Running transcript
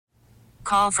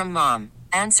Call from mom.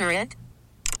 Answer it.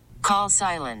 Call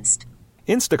silenced.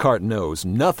 Instacart knows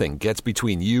nothing gets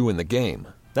between you and the game.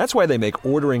 That's why they make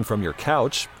ordering from your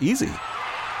couch easy.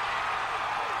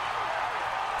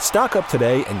 Stock up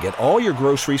today and get all your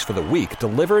groceries for the week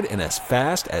delivered in as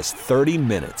fast as 30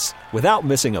 minutes without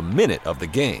missing a minute of the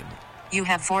game. You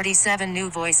have 47 new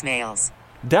voicemails.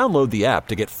 Download the app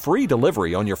to get free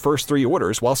delivery on your first 3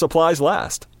 orders while supplies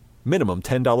last. Minimum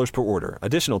 $10 per order.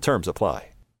 Additional terms apply.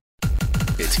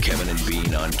 It's Kevin and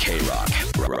Bean on K-Rock.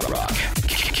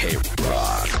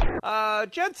 K-Rock.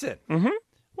 Jensen. Mm-hmm.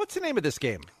 What's the name of this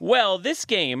game? Well, this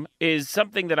game is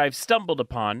something that I've stumbled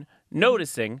upon,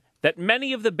 noticing that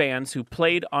many of the bands who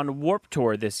played on Warped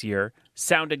Tour this year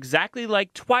sound exactly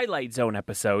like Twilight Zone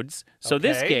episodes. So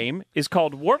this game is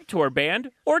called Warped Tour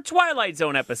Band or Twilight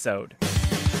Zone Episode.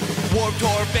 Warped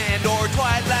Tour Band or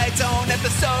Twilight Zone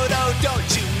episode, oh,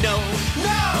 don't you know?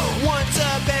 No! One's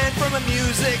a band from a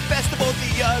music festival,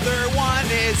 the other one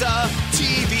is a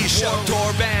TV show. Warped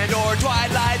Tour Band or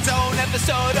Twilight Zone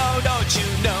episode, oh, don't you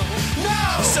know?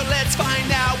 No! So let's find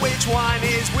out which one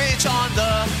is which on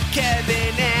the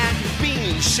Kevin and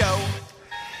Bean Show.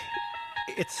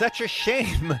 It's such a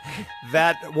shame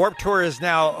that Warped Tour is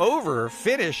now over,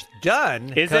 finished,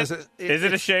 done. Is it? Is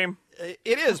it a shame?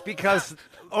 It is, because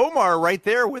Omar right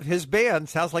there with his band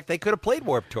sounds like they could have played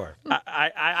Warped Tour.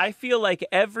 I feel like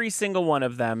every single one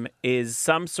of them is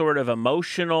some sort of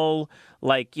emotional,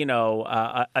 like,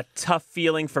 a tough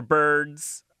feeling for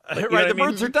birds. Right, the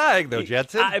birds are dying, though,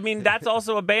 Jensen. I mean, that's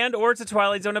also a band, or it's a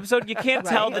Twilight Zone episode. You can't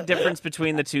tell the difference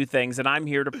between the two things, and I'm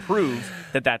here to prove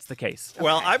that that's the case.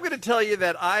 Well, I'm going to tell you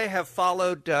that I have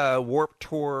followed Warped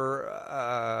Tour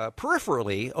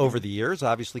peripherally over the years.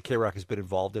 Obviously, K-Rock has been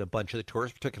involved in a bunch of the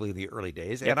tours, particularly in the early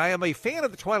days. And I am a fan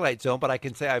of the Twilight Zone, but I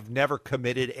can say I've never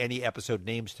committed any episode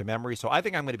names to memory. So I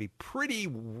think I'm going to be pretty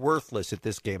worthless at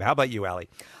this game. How about you, Allie?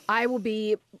 I will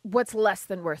be what's less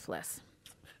than worthless.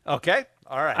 Okay.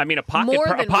 All right. I mean, a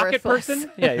pocket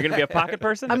person? Yeah, you're going to be a pocket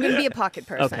person? I'm going to be a pocket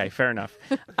person. Okay, fair enough.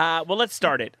 Well, let's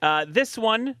start it. This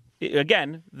one,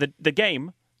 again, the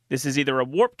game, this is either a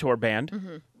Warped Tour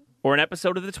band or an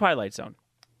episode of The Twilight Zone.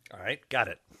 All right, got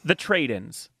it. The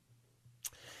Trade-Ins.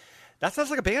 That sounds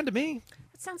like a band to me.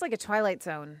 It sounds like a Twilight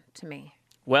Zone to me.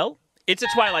 Well, it's a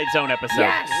Twilight Zone episode.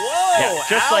 Yes! Whoa, Yeah,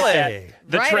 just Allie. like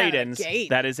that. The Right Trade-Ins. out of the gate.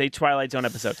 That is a Twilight Zone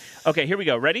episode. Okay, here we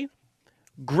go. Ready?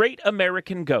 Great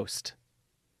American Ghost.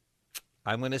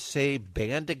 I'm going to say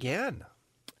band again.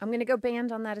 I'm going to go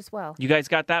band on that as well. You guys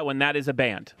got that one? That is a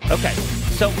band. Okay,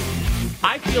 so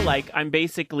I feel like I'm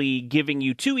basically giving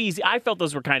you two easy. I felt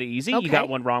those were kind of easy. Okay. You got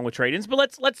one wrong with Trade-Ins, but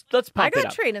let's pop I it up.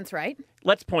 got trade-ins right.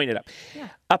 Let's point it up. Yeah.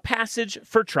 A Passage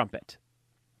for Trumpet.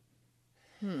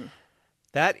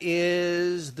 That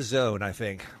is The Zone, I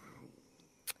think.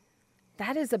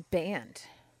 That is a band.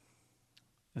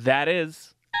 That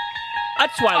is a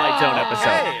Twilight Zone episode.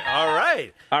 Hey, all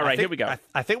right. All right, here we go.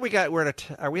 I think we're at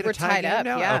a are we at We're a tie tied game up,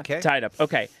 now? yeah. Okay. Tied up.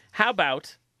 Okay, how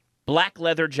about Black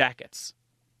Leather Jackets?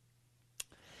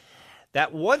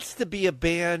 That wants to be a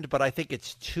band, but I think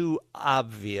it's too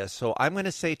obvious. So I'm going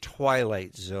to say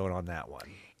Twilight Zone on that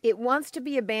one. It wants to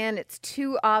be a band. It's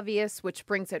too obvious, which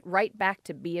brings it right back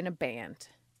to being a band.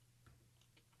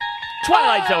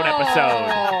 Twilight Zone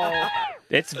episode.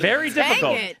 It's very Dang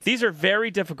difficult. it. These are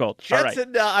very difficult. All right.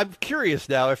 Jensen, I'm curious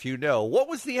now if you know. What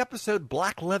was the episode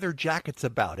Black Leather Jackets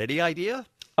about? Any idea?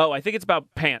 Oh, I think it's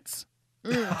about pants.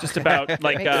 Just about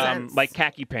like Makes sense. like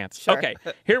khaki pants. Sure. Okay,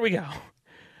 here we go.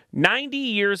 90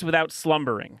 Years Without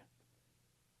Slumbering.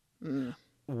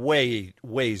 Way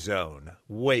Zone.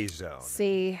 Way Zone.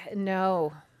 See,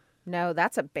 no,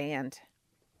 that's a band.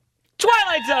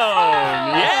 Twilight Zone!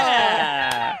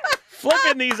 Yeah!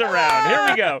 Flipping these around. Here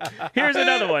we go. Here's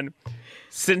another one.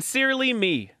 Sincerely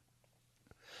Me.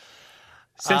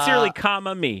 Sincerely,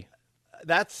 comma, me.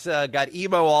 That's got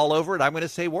emo all over it. I'm going to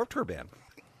say Warped Tour band.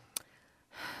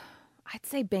 I'd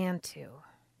say band too.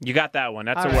 You got that one.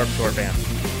 That's All a right. Warped Tour band.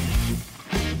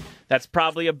 That's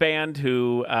probably a band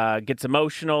who gets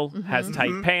emotional, has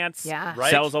tight pants, Yeah.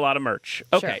 Right. sells a lot of merch.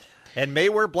 Okay, And may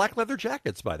wear black leather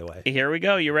jackets, by the way. here we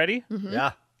go. You ready?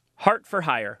 Yeah. Heart for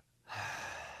Hire.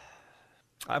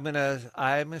 I'm gonna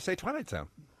say Twilight Zone.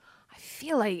 I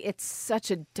feel like it's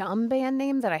such a dumb band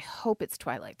name that I hope it's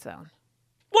Twilight Zone.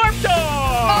 Warped Tour!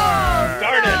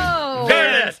 Darn no! it!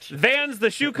 Darn it! Vans, the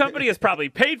shoe company, has probably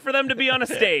paid for them to be on a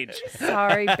stage.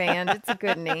 Sorry, band. It's a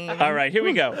good name. All right, here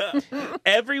we go.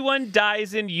 Everyone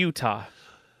Dies in Utah.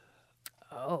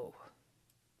 Oh.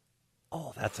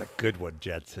 Oh, that's a good one,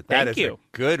 Jensen. Thank That is you. a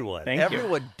good one. Thank you.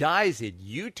 Everyone dies in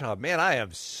Utah. Man, I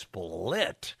am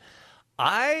split.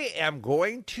 I am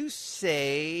going to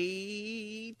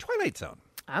say Twilight Zone.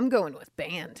 I'm going with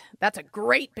band. That's a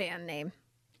great band name.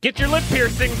 Get your lip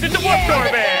piercings into Warped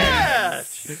Tour Band.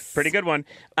 Pretty good one.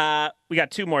 We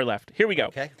got 2 more left. Here we go.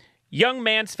 Okay. Young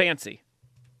Man's Fancy.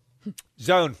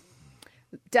 Zone.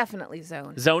 Definitely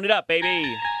Zone. Zone it up, baby.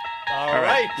 All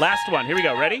right. Last one. Here we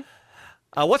go. Ready?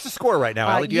 What's the score right now,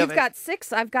 Allie? Do You've have got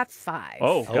 6. I've got 5.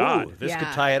 Oh, God. This could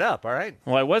Yeah. tie it up. All right.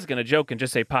 Well, I was going to joke and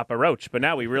just say Papa Roach, but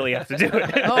now we really have to do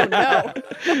it. Oh, no.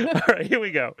 All right, here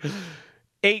we go.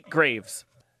 8 graves.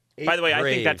 By the way, I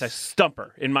think that's a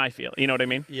stumper in my field. You know what I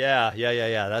mean? Yeah.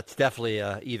 That's definitely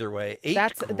either way. 8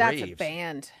 That's a graves.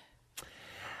 band.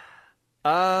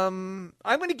 I'm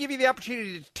going to give you the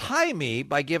opportunity to tie me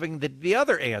by giving the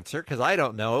other answer because I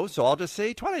don't know. So I'll just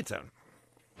say Twilight Zone.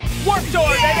 Warped Tour,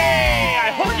 baby!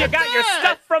 I hope you got your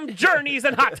stuff from Journeys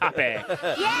and Hot Topic.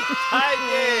 Hi,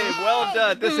 Dave. Well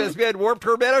done. This has been Warped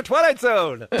Tour Band or Twilight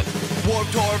Zone.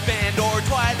 Warped Tour Band or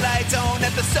Twilight Zone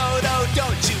episode, oh,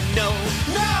 don't you know?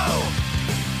 No!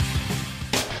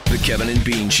 The Kevin and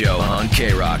Bean Show on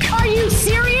K-Rock. Are you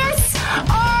serious?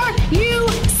 Are you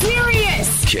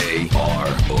serious?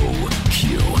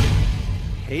 K-R-O-Q.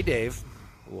 Hey, Dave.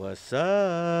 What's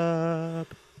up?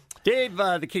 Dave,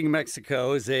 the King of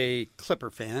Mexico, is a Clipper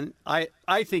fan. I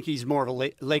think he's more of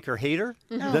a Laker hater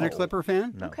than a Clipper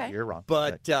fan. No, Okay. you're wrong.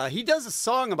 But he does a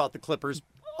song about the Clippers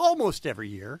almost every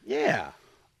year. Yeah.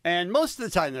 And most of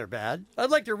the time they're bad.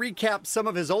 I'd like to recap some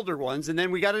of his older ones, and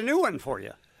then we got a new one for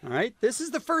you. All right? This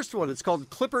is the first one. It's called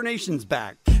Clipper Nation's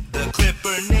Back. The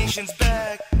Clipper Nation's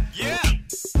back. Yeah.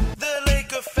 The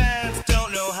Laker fans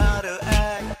don't know how to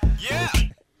act. Yeah.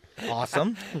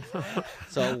 Awesome.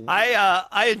 So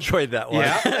I enjoyed that one.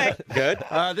 yeah, good.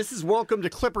 This is Welcome to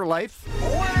Clipper Life.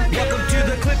 Welcome to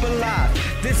the Clipper Life.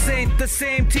 This ain't the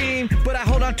same team, but I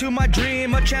hold on to my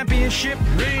dream of championship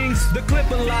rings. The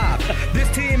Clipper Life. This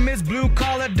team is blue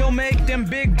collar, don't make them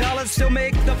big dollars, still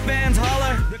make the fans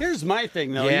holler. Here's my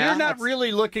thing, though. Yeah, You're not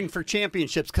really looking for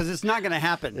championships because it's not going to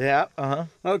happen. Yeah, uh-huh.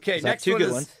 Okay, So next two one good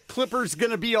is ones. Clippers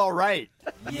going to be all right.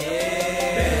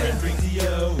 Yeah, brings the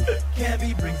O,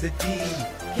 Campy brings the D.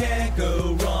 Can't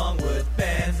go wrong with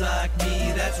fans like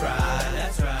me. That's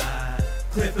right.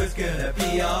 Clippers gonna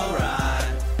be alright.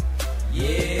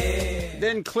 Yeah.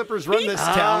 Then Clippers run this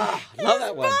town. Love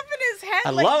that one. Bumping his head I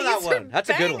like love that these are one. That's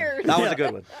a good one. bangers. That was a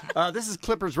good one. This is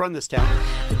Clippers run this town.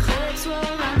 CLIPPERS.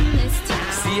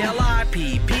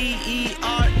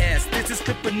 This is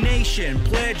Clipper Nation.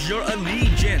 Pledge your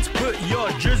allegiance. Put your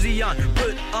jersey on.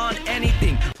 Put on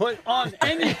anything. Put on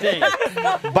anything.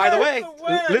 By the way,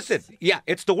 listen. Yeah,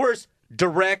 it's the worst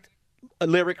direct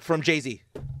lyric from Jay-Z.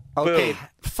 Okay, Boom.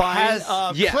 fine.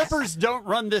 Yes. Clippers don't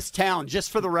run this town,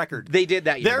 just for the record. They did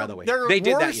that year, They're, by the way. they're They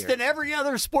did that worse year. than every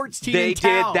other sports team They in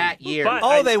town. did that year. But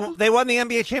Oh, they won the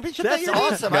NBA championship That's that year?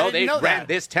 awesome. I No, didn't they know ran that.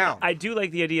 this town. I do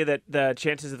like the idea that the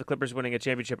chances of the Clippers winning a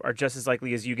championship are just as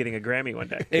likely as you getting a Grammy one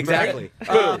day. Exactly.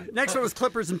 Next one was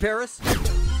Clippers in Paris.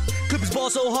 Clippers ball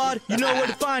so hard, you know where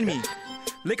to find me.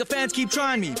 Laker fans keep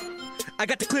trying me. I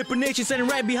got the Clipper Nation standing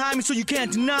right behind me, so you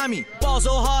can't deny me. Ball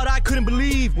so hard, I couldn't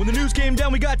believe. When the news came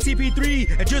down, we got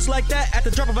TP3. And just like that, at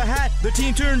the drop of a hat, the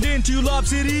team turned into Lob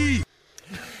City.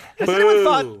 Has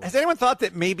anyone thought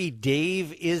that maybe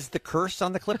Dave is the curse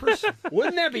on the Clippers?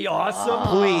 Wouldn't that be awesome?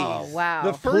 Oh, wow.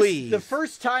 The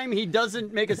first time he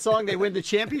doesn't make a song, they win the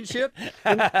championship.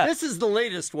 And this is the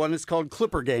latest one. It's called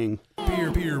Clipper Gang.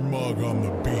 Beer mug on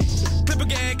the beat. Clipper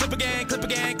gang, Clipper gang, Clipper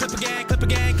gang, Clipper gang, Clipper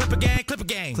gang, Clipper gang,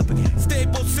 Clipper gang.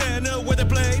 Staples Center where they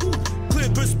play.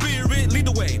 Clipper spirit lead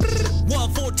the way.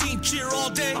 114 cheer all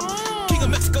day. King of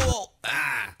Mexico.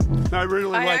 I really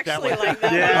like that one. like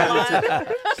that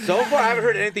one. So far, I haven't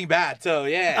heard anything bad. So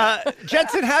yeah.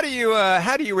 Jensen, how do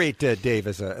you rate Dave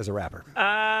as a rapper?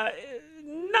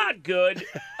 Not good.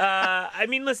 I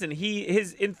mean, listen,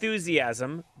 his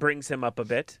enthusiasm brings him up a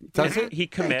bit. Does it? He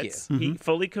commits. He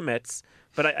fully commits.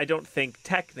 But I don't think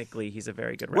technically he's a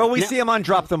very good rapper. Well, we see him on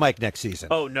Drop the Mic next season.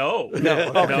 Oh, no.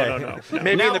 No.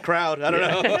 Maybe in the crowd. I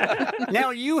don't know. Now,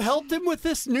 you helped him with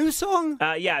this new song?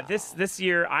 Yeah, this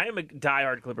year I am a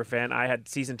diehard Clipper fan. I had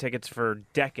season tickets for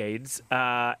decades,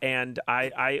 and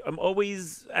I am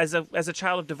always, as a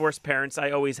child of divorced parents,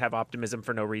 I always have optimism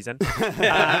for no reason, and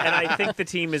I think the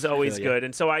team is always good,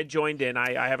 and so I joined in.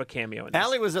 I have a cameo in this.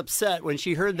 Allie was upset when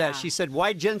she heard that. She said,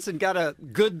 "Why Jensen gotta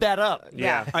good that up?"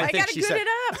 Yeah. I think gotta she good said. it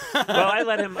up. Well, I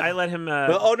let him.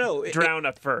 Drown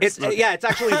up first. It's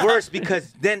actually worse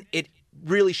because then it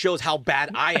really shows how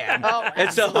bad I am.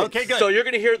 And so, Okay, good. So you're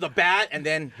gonna hear the bad, and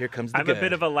then here comes the I'm good. a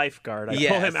bit of a lifeguard. I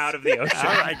Yes. pull him out of the ocean. All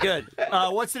right, good.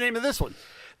 What's the name of this one?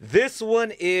 This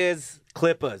one is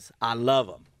Clippers. I love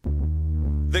them.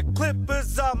 The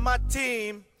Clippers are my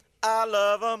team. I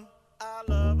love them. I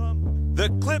love them. The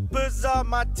Clippers are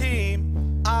my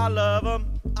team. I love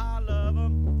them. I love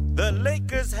them. The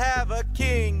Lakers have a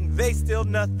king. They still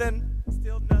nothing.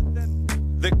 Still nothing.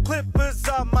 The Clippers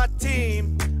are my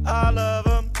team. I love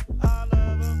them. I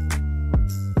love them.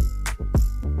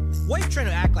 Why are you trying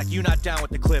to act like you're not down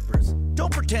with the Clippers?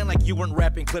 Don't pretend like you weren't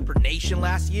repping Clipper Nation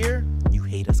last year. You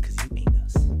hate us because you ain't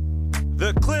us.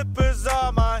 The Clippers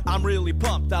are my... I'm really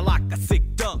pumped. I like a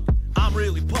sick dunk. I'm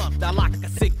really pumped. I like a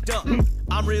sick dunk.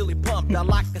 I'm really pumped. I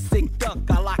like a sick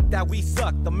dunk. I like that we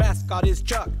suck. The mascot is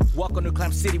Chuck. Welcome to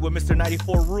Clam City where Mr.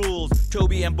 94 rules.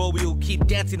 Toby and Bobby will keep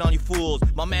dancing on you fools.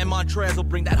 My man Montrez will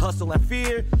bring that hustle and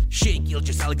fear. Shea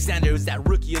Gilgeous-Alexander is that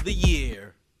rookie of the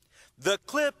year. The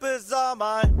Clippers are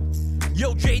my...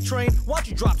 Yo, J-Train, why don't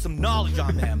you drop some knowledge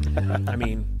on them? I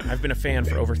mean, I've been a fan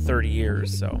for over 30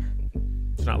 years, so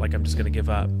it's not like I'm just going to give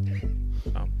up.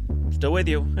 Oh, still with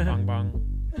you. Bong, bong.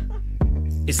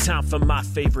 It's time for my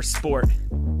favorite sport.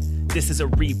 This is a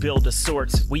rebuild of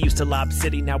sorts. We used to Lob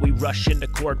City, now we rush into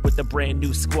court with a brand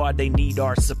new squad. They need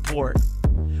our support.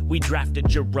 We drafted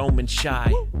Jerome and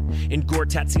Shai. And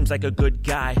Gortat seems like a good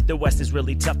guy. The West is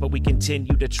really tough, but we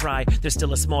continue to try. There's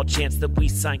still a small chance that we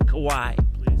sign Kawhi.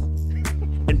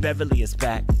 And Beverly is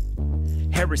back.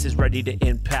 Harris is ready to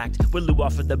impact. With Lou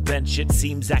off of the bench, it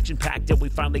seems action-packed. And we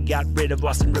finally got rid of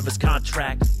Austin Rivers'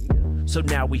 contract. So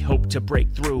now we hope to break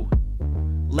through.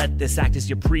 Let this act as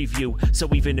your preview. So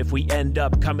even if we end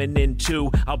up coming in two,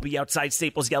 I'll be outside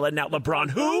Staples yelling out LeBron,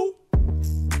 who?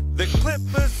 The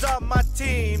Clippers are my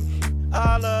team.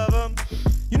 I love them.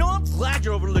 You know, I'm glad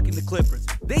you're overlooking the Clippers.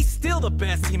 They still the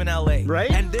best team in LA.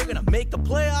 Right? And they're going to make the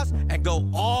playoffs and go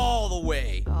all the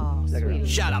way. Oh, sweet.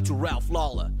 Shout out to Ralph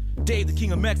Lawler, Dave the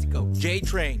King of Mexico,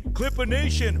 J-Train, Clipper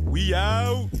Nation, we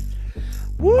out.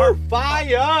 Woo!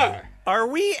 Fire! Are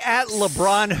we at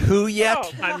LeBron who yet?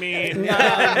 Oh, I mean,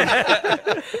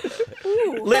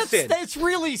 Listen. That's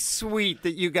really sweet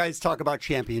that you guys talk about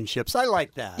championships. I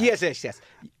like that. Yes.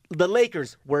 The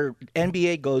Lakers, where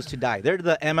NBA goes to die. They're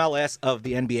the MLS of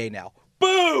the NBA now.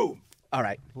 Boom! All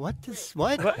right. What? what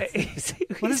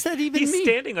does that even he's mean?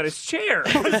 standing on his chair.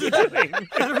 What is he doing?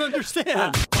 I don't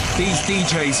understand. These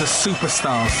DJs are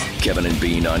superstars. Kevin and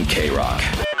Bean on K-Rock.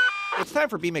 It's time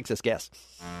for B Makes Us Guess.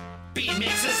 B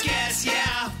makes us guess,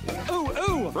 yeah.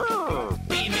 Ooh.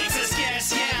 B makes us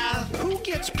guess, yeah. Who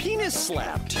gets penis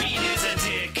slapped? Bean is a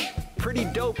dick. Pretty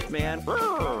dope, man.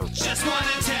 Just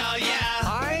wanna tell ya.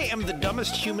 I am the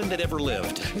dumbest human that ever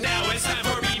lived. Now it's time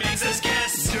for B makes us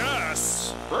guess.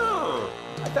 Yes.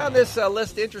 I found this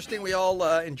list interesting. We all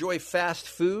enjoy fast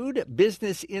food.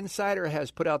 Business Insider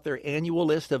has put out their annual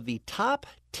list of the top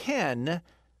 10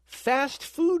 fast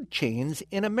food chains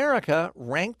in America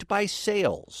ranked by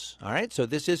sales. All right, so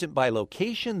this isn't by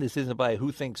location. This isn't by who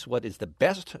thinks what is the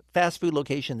best fast food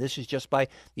location. This is just by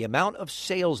the amount of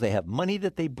sales they have, money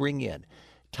that they bring in.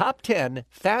 Top 10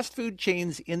 fast food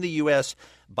chains in the U.S.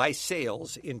 by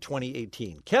sales in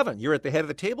 2018. Kevin, you're at the head of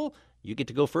the table. You get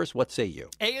to go first. What say you?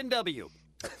 A&W.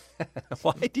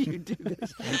 Why do you do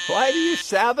this? Why do you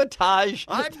sabotage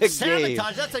the game?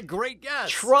 That's a great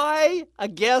guess. Try a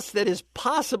guess that is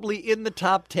possibly in the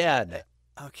top 10.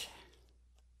 Okay.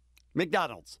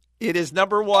 McDonald's. It is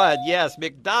number one. Yes,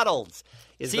 McDonald's.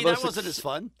 Is See, the most that wasn't as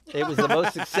fun. It was the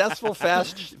most successful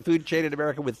fast food chain in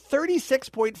America with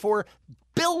 $36.4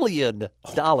 billion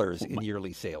in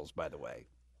yearly sales, by the way.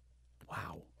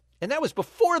 Wow. And that was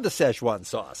before the Szechuan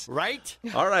sauce. Right?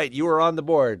 All right, you are on the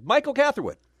board. Michael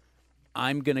Catherwood.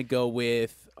 I'm going to go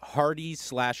with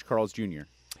Hardee's / Carl's Jr.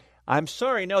 I'm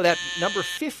sorry, no, that number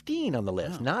 15 on the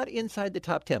list. Not inside the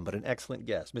top 10, but an excellent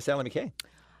guess. Miss Ellen McKay.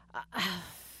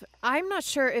 I'm not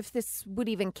sure if this would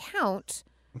even count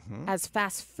as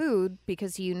fast food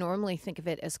because you normally think of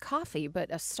it as coffee,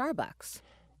 but a Starbucks.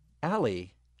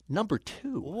 Allie, number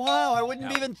 2. Wow, I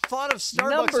wouldn't even thought of Starbucks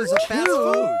Number as a fast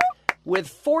 2. food. With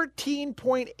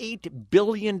 $14.8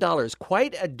 billion.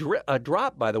 Quite a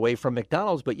drop, by the way, from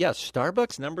McDonald's. But yes,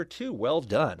 Starbucks, number 2. Well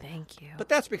done. Thank you. But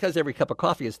that's because every cup of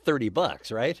coffee is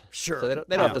 $30, right? Sure. So they don't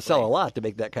have to sell a lot to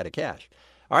make that kind of cash.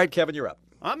 All right, Kevin, you're up.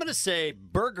 I'm going to say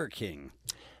Burger King.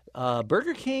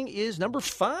 Burger King is number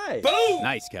 5. Boom!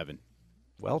 Nice, Kevin.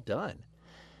 Well done.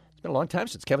 It's been a long time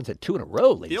since Kevin's had 2 in a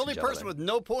row, ladies The only and gentlemen. person with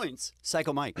no points,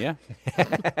 Psycho Mike. Yeah. All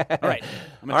right.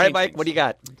 All right, Mike, what do you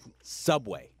got?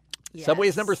 Subway. Yes. Subway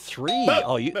is number 3.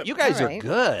 Oh, you guys All are right.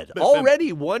 good.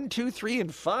 Already 1, 2, 3,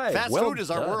 and 5. Fast Well food is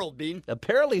our done. world, Bean.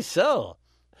 Apparently so.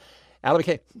 Alan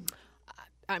McKay.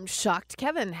 I'm shocked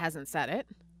Kevin hasn't said it.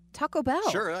 Taco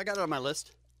Bell. Sure, I got it on my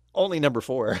list. Only number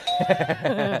 4.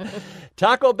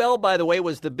 Taco Bell, by the way,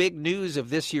 was the big news of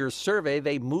this year's survey.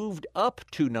 They moved up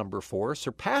to number 4,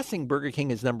 surpassing Burger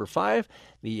King as number 5.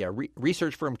 The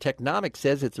research firm Technomic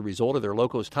says it's a result of their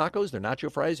Locos Tacos, their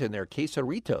nacho fries, and their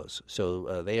quesoritos.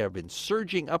 So they have been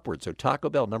surging upwards. So Taco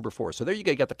Bell, number 4. So there you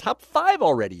go. You got the top 5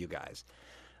 already, you guys.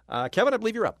 Kevin, I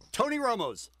believe you're up. Tony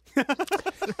Romo's.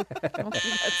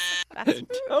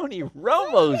 Tony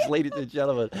Romo's, ladies and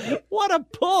gentlemen. What a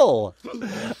pull.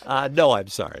 No, I'm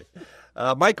sorry.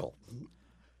 Michael.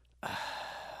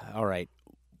 All right.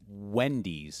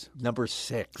 Wendy's. Number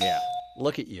 6. Yeah.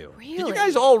 Look at you. Really? Did you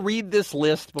guys all read this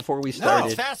list before we started?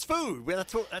 No, fast food.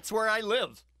 That's where I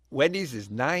live. Wendy's is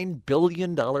 $9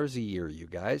 billion a year, you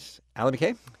guys. Allie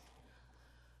McKay?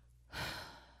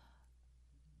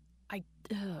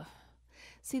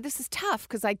 See, this is tough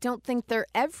because I don't think they're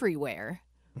everywhere,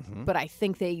 but I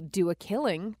think they do a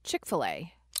killing.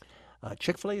 Chick-fil-A.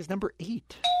 Chick-fil-A is number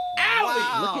 8.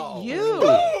 Wow. Look at you.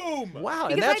 Boom! Wow.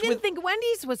 Because and that's I didn't think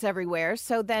Wendy's was everywhere,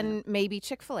 so then maybe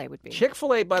Chick-fil-A would be.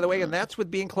 Chick-fil-A, by the way, and that's with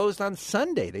being closed on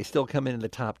Sunday. They still come in the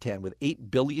top 10 with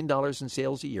 $8 billion in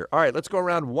sales a year. All right, let's go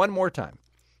around one more time.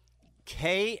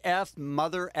 KF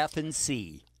Mother Effin'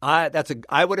 C. I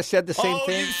would have said the same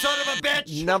thing. Oh, you son of a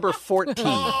bitch! Number 14.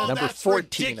 Oh, Number that's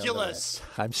 14. ridiculous.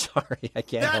 I'm sorry, I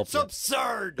can't help That's you.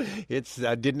 absurd. It's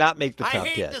did not make the top 10. I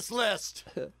hate this list.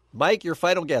 Mike, your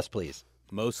final guess, please.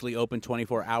 Mostly open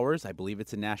 24 hours. I believe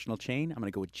it's a national chain. I'm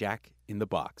going to go with Jack in the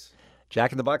Box.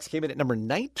 Jack in the Box came in at number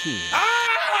 19.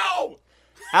 Ow!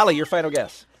 Allie, your final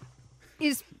guess.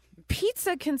 Is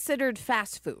pizza considered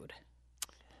fast food?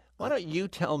 Why don't you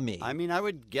tell me? I mean, I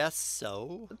would guess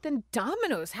so. Then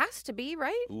Domino's has to be,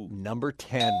 right? Ooh, number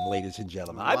 10, ladies and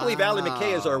gentlemen. I believe Allie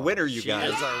McKay is our winner, you guys.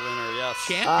 She is our winner, yes.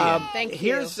 Champion. Thank you.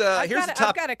 Here's the top.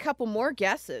 I've got a couple more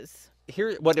guesses.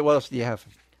 Here, what else do you have?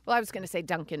 Well, I was going to say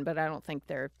Dunkin', but I don't think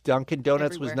they're Dunkin'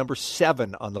 Donuts everywhere. was number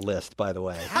 7 on the list, by the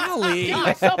way. Allie! Give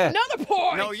myself another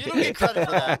point. No, you don't get credit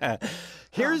for that.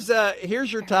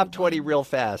 Here's your top 20 real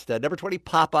fast. Number 20,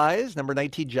 Popeyes. Number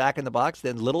 19, Jack in the Box.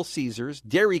 Then Little Caesars.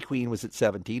 Dairy Queen was at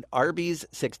 17. Arby's,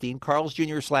 16. Carl's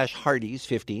Jr. / Hardee's,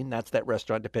 15. That's that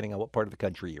restaurant, depending on what part of the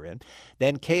country you're in.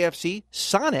 Then KFC,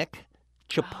 Sonic,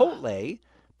 Chipotle,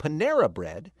 Panera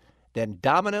Bread. Then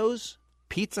Domino's,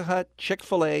 Pizza Hut,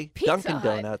 Chick-fil-A, Dunkin'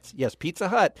 Donuts. Yes, Pizza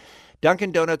Hut.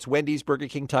 Dunkin' Donuts, Wendy's, Burger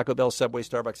King, Taco Bell, Subway,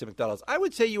 Starbucks, and McDonald's. I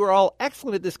would say you are all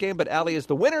excellent at this game, but Allie is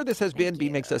the winner. This has been B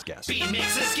Makes Us Guess. B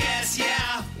makes us guess,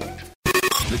 yeah.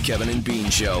 The Kevin and Bean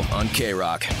Show on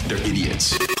K-Rock. They're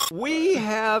idiots. We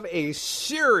have a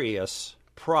serious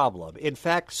problem. In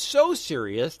fact, so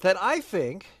serious that I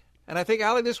think, and I think,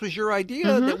 Allie, this was your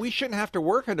idea, that we shouldn't have to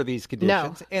work under these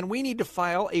conditions, and we need to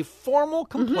file a formal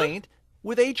complaint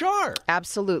with HR.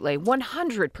 Absolutely.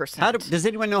 100%. Does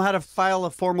anyone know how to file a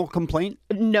formal complaint?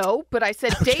 No, but I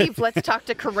said, Dave, let's talk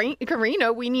to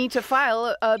Karina. We need to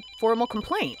file a formal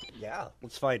complaint. Yeah,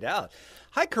 let's find out.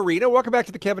 Hi, Karina. Welcome back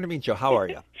to the Kevin and Bean Show. How are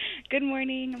you? Good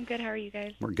morning. I'm good. How are you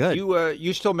guys? We're good.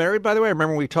 You still married, by the way? I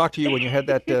remember we talked to you when you had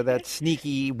that that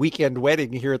sneaky weekend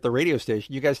wedding here at the radio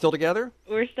station. You guys still together?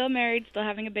 We're still married, still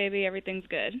having a baby. Everything's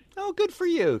good. Oh, good for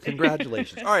you.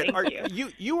 Congratulations. All right.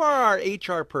 You are our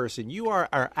HR person. You are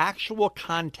our actual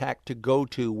contact to go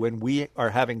to when we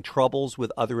are having troubles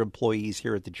with other employees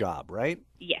here at the job, right?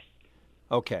 Yes.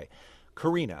 Okay.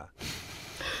 Karina,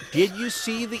 did you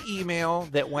see the email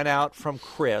that went out from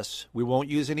Chris? We won't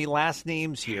use any last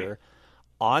names here.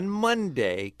 On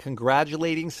Monday,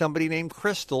 congratulating somebody named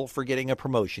Crystal for getting a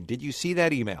promotion. Did you see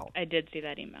that email? I did see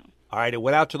that email. All right, it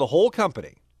went out to the whole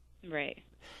company. Right.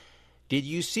 Did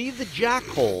you see the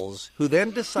jackholes who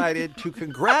then decided to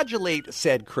congratulate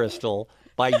said Crystal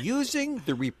by using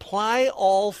the reply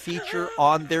all feature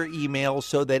on their email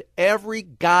so that every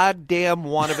goddamn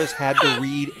one of us had to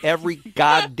read every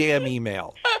goddamn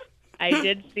email? I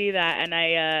did see that, and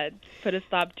I put a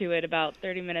stop to it about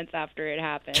 30 minutes after it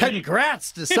happened.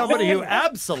 Congrats to somebody who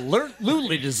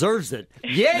absolutely deserves it.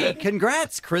 Yay,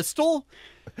 congrats, Crystal.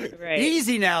 Right.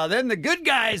 Easy now, then the good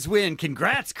guys win.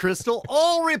 Congrats, Crystal.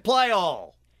 All reply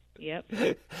all. Yep.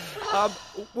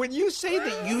 When you say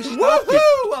that you stopped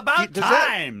Woohoo! About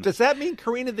time. Does that mean,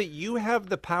 Karina, that you have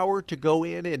the power to go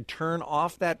in and turn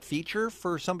off that feature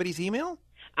for somebody's email?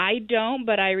 I don't,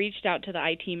 but I reached out to the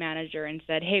IT manager and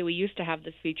said, hey, we used to have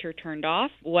this feature turned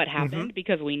off. What happened?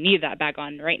 Because we need that back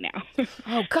on right now.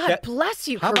 Oh, God bless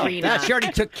you, How Karina. about that? She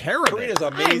already took care of it. Karina's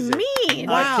amazing. I mean.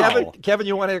 Wow. Kevin,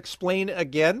 you want to explain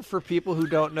again for people who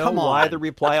don't know Come why on. the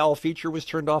reply all feature was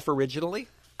turned off originally?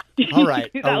 All right.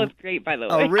 That was great, by the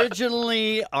way.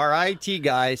 Originally, our IT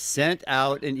guy sent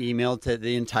out an email to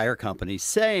the entire company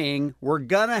saying we're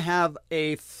going to have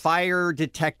a fire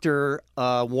detector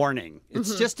warning.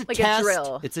 It's just a Like a test.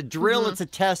 drill. It's a drill. It's a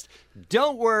test.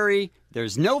 Don't worry.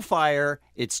 There's no fire.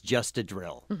 It's just a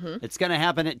drill. It's going to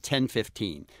happen at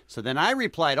 10:15. So then I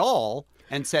replied all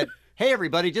and said, hey,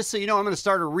 everybody, just so you know, I'm going to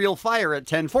start a real fire at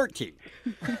 10:14.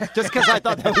 Just because I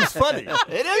thought that was funny.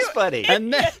 It is funny.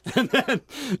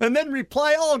 And then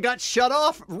reply all got shut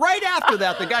off. Right after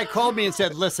that, the guy called me and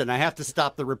said, listen, I have to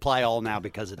stop the reply all now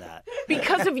because of that.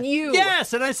 Because of you.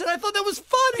 Yes. And I said, I thought that was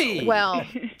funny. Well,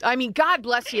 I mean, God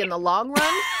bless you in the long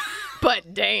run,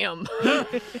 but damn.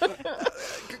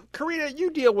 Karina, you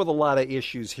deal with a lot of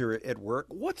issues here at work.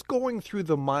 What's going through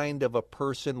the mind of a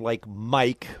person like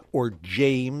Mike or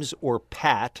James or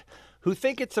Pat who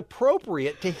think it's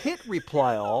appropriate to hit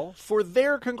reply all for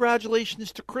their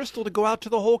congratulations to Crystal to go out to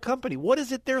the whole company? What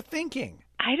is it they're thinking?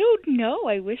 I don't know.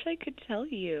 I wish I could tell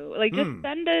you. Like, just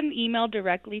send an email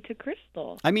directly to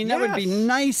Crystal. I mean, that would be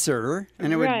nicer,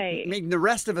 and it would Right. make the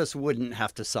rest of us wouldn't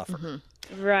have to suffer.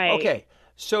 Right. Okay.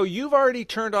 So you've already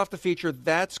turned off the feature.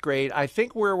 That's great. I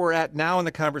think where we're at now in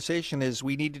the conversation is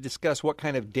we need to discuss what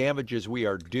kind of damages we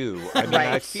are due. I mean,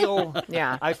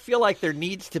 I feel like there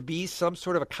needs to be some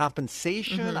sort of a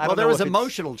compensation. I don't Well, there know was if it's-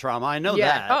 emotional trauma. I know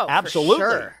Yeah. that. Oh, for Absolutely.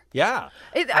 sure. Yeah.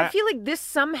 I feel like this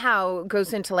somehow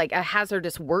goes into like a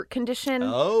hazardous work condition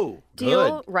Oh,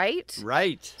 deal, good. right?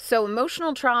 Right. So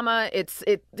emotional trauma, it's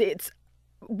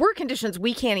work conditions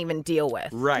we can't even deal with.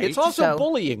 Right. It's also So-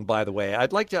 bullying, by the way. I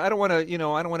don't want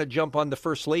to jump on the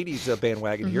first lady's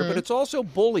bandwagon here, but it's also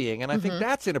bullying, and I think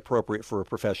that's inappropriate for a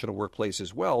professional workplace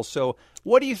as well. So,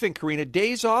 what do you think, Karina?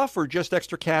 Days off or just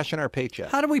extra cash in our paycheck?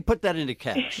 How do we put that into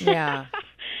cash? Yeah.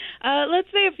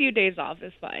 Let's say a few days off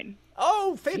is fine.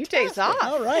 Oh, fantastic. Few days off.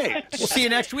 All right. We'll see you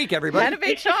next week, everybody. Head of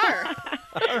HR.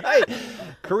 All right.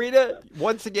 Karina,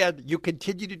 once again, you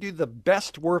continue to do the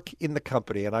best work in the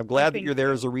company, and I'm glad that Thank you're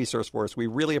there as a resource for us. We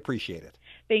really appreciate it.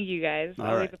 Thank you, guys. All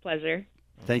Always right. a pleasure.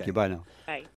 Thank you. Bye now.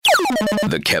 Bye.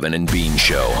 The Kevin and Bean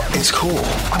Show. It's cool.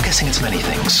 I'm guessing it's many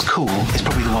things. Cool is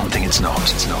probably the one thing it's not.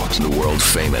 It's not. The world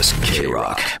famous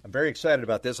K-Rock. I'm very excited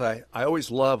about this. I always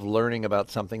love learning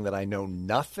about something that I know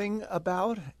nothing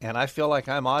about, and I feel like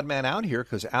I'm odd man out here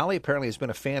because Allie apparently has been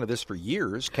a fan of this for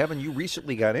years. Kevin, you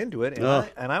recently got into it,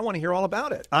 and I want to hear all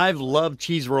about it. I've loved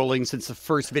cheese rolling since the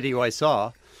first video I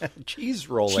saw. Cheese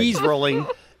rolling. Cheese rolling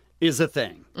is a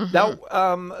thing. Now,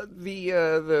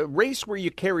 the race where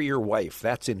you carry your wife,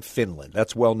 that's in Finland.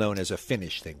 That's well known as a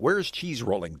Finnish thing. Where is cheese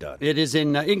rolling done? It is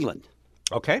in England.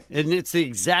 Okay. And it's the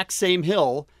exact same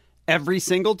hill every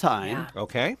single time.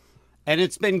 Okay. And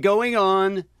it's been going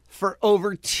on for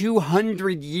over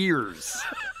 200 years.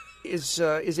 Is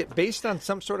it based on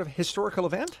some sort of historical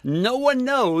event? No one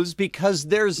knows because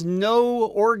there's no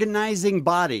organizing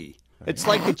body. It's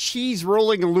like the cheese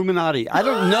rolling Illuminati. I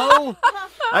don't know.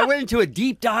 I went into a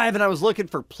deep dive and I was looking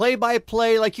for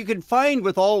play-by-play like you can find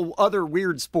with all other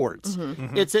weird sports.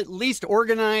 It's at least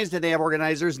organized and they have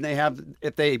organizers and they have,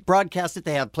 if they broadcast it,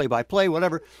 they have play-by-play,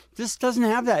 whatever. This doesn't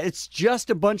have that. It's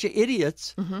just a bunch of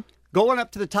idiots going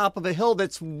up to the top of a hill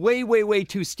that's way, way, way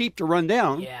too steep to run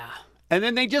down. Yeah. And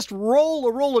then they just roll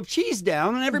a roll of cheese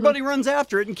down and everybody runs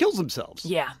after it and kills themselves.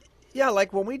 Yeah. Yeah,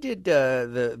 like when we did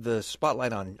the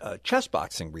spotlight on chess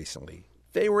boxing recently,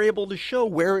 they were able to show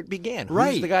where it began.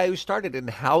 Right. Who's the guy who started and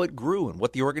how it grew and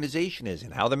what the organization is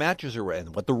and how the matches are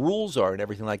and what the rules are and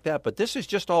everything like that. But this is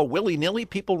just all willy-nilly,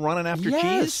 people running after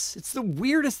cheese. It's the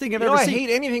weirdest thing I've You know, ever I seen. hate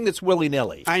anything that's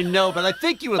willy-nilly. I know, but I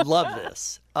think you would love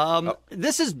this.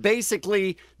 This is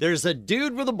basically, there's a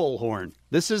dude with a bullhorn.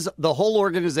 This is the whole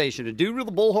organization. A dude with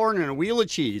a bullhorn and a wheel of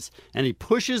cheese. And he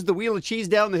pushes the wheel of cheese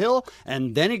down the hill,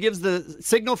 and then he gives the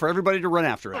signal for everybody to run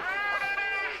after it.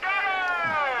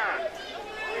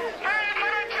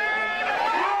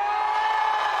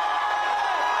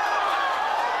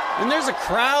 And there's a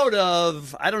crowd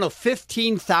of,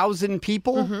 15,000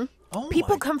 people.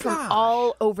 People come from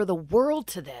all over the world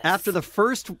to this. After the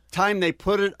first time they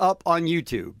put it up on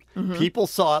YouTube, people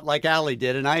saw it like Allie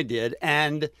did and I did,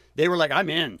 and they were like, I'm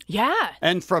in. Yeah.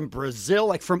 And from Brazil,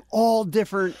 like from all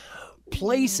different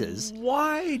places.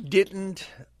 Why didn't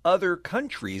other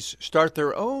countries start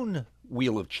their own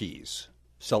Wheel of Cheese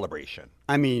celebration?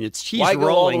 I mean, it's cheese Why go all the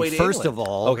rolling, way to first England? of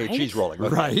all. Okay, cheese rolling.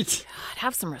 Okay. Right. God,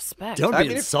 have some respect. Don't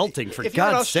be insulting, for if you're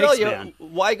in God's sakes, Australia, man.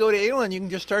 why go to England? You can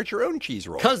just start your own cheese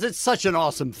roll. Because it's such an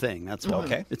awesome thing. That's why.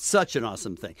 Okay. It's such an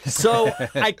awesome thing. So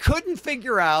I couldn't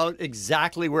figure out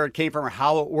exactly where it came from or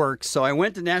how it works. So I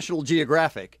went to National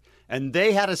Geographic And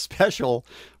they had a special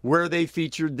where they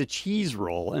featured the cheese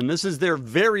roll. And this is their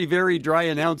very, very dry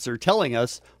announcer telling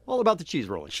us all about the cheese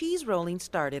rolling. Cheese rolling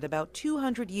started about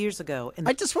 200 years ago.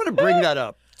 I just want to bring that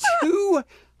up.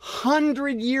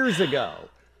 200 years ago.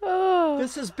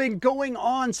 This has been going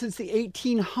on since the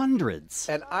 1800s.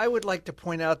 And I would like to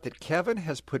point out that Kevin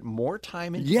has put more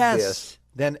time into Yes. this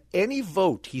than any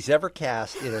vote he's ever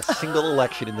cast in a single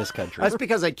election in this country. That's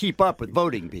because I keep up with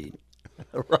voting, Pete.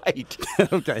 Right.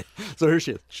 Okay, so here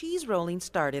she is. Cheese rolling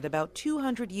started about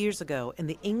 200 years ago in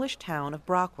the English town of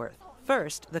Brockworth.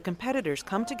 First, the competitors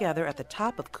come together at the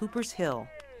top of Cooper's Hill.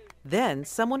 Then,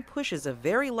 someone pushes a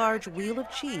very large wheel of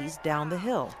cheese down the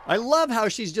hill. I love how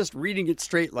she's just reading it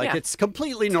straight like Yeah. it's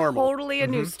completely normal. Totally a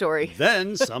news story.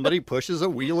 Then somebody pushes a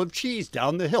wheel of cheese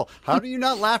down the hill. How do you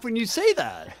not laugh when you say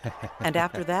that? And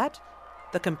after that,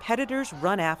 the competitors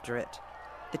run after it.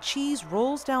 The cheese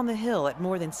rolls down the hill at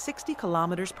more than 60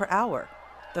 kilometers per hour.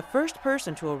 The first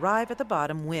person to arrive at the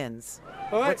bottom wins.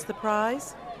 What's the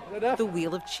prize? The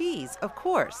wheel of cheese, of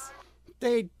course.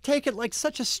 They take it like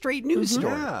such a straight news story.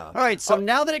 Yeah. All right, so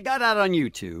now that it got out on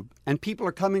YouTube and people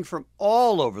are coming from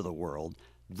all over the world,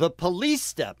 the police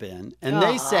step in and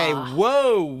they say,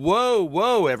 whoa, whoa,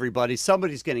 whoa, everybody,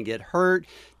 somebody's going to get hurt.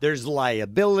 There's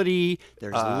liability.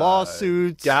 There's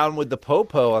lawsuits. Down with the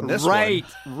popo on this Right,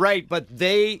 one. right. But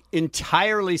they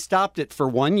entirely stopped it for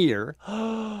 1 year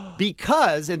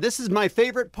because, and this is my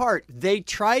favorite part, they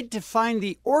tried to find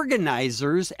the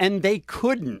organizers and they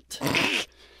couldn't.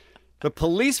 The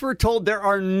police were told there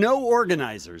are no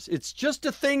organizers. It's just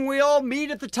a thing we all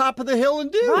meet at the top of the hill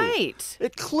and do. Right.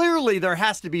 Clearly there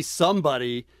has to be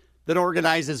somebody that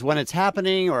organizes when it's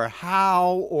happening or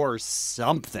how or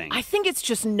something. I think it's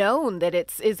just known that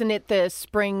isn't it the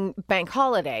spring bank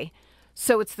holiday?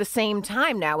 So it's the same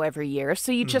time now every year.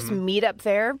 So you just meet up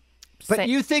there. But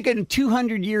you think in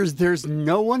 200 years there's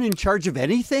no one in charge of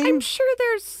anything? I'm sure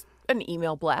there's an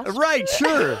email blast. Right,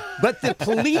 sure. But the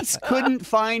police couldn't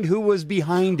find who was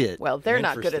behind it. Well, they're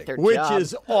not good at their Which job.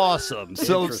 is awesome.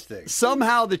 So Interesting.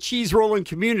 somehow the cheese rolling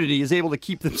community is able to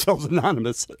keep themselves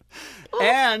anonymous.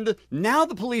 And now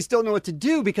the police don't know what to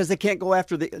do because they can't go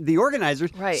after the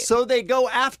organizers. Right. So they go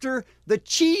after the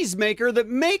cheese maker that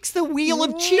makes the wheel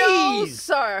of cheese. No,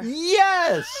 sir.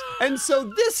 Yes. And so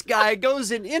this guy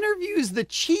goes and interviews the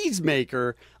cheese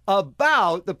maker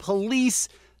about the police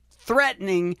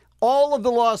threatening all of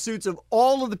the lawsuits of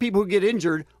all of the people who get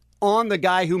injured on the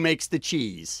guy who makes the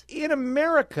cheese. In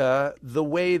America, the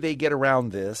way they get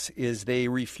around this is they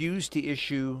refuse to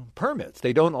issue permits.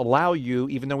 They don't allow you,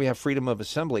 even though we have freedom of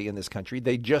assembly in this country,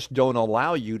 they just don't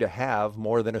allow you to have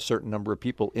more than a certain number of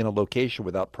people in a location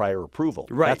without prior approval.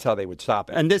 Right. That's how they would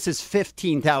stop it. And this is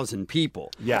 15,000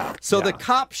 people. Yeah. So the yeah.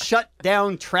 cops shut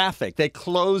down traffic. They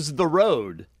closed the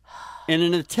road in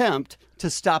an attempt to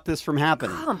stop this from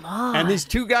happening. Come on. And these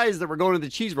two guys that were going to the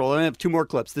cheese roll, and I have two more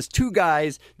clips. These two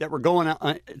guys that were going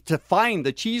to find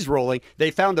the cheese rolling, they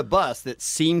found a bus that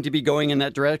seemed to be going in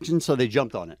that direction, so they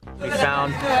jumped on it. We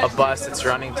found a bus that's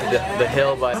running to the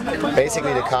hill, but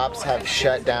basically the cops have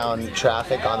shut down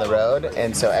traffic on the road,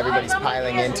 and so everybody's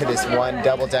piling into this one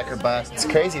double-decker bus. It's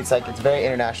crazy. It's like it's a very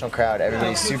international crowd.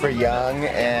 Everybody's super young,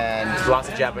 and there's lots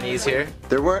of Japanese here.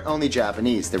 There weren't only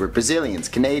Japanese. There were Brazilians,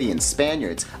 Canadians,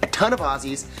 Spaniards, a ton of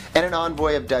Aussies, and an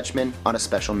envoy of Dutchmen on a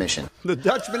special mission. The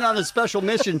Dutchman on a special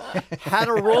mission had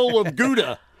a roll of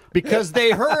Gouda because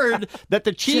they heard that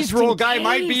the cheese roll guy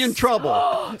might be in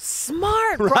trouble.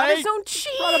 Smart. Right? Brought his own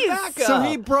cheese. So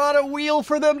he brought a wheel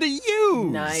for them to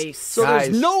use. Nice. So there's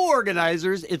no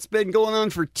organizers. It's been going on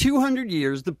for 200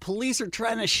 years. The police are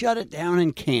trying to shut it down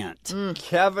and can't.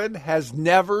 Kevin has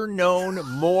never known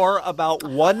more about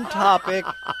one topic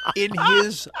in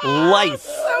his life.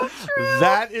 So true.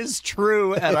 That is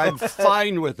true, and I'm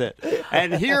fine with it.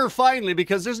 And here, finally,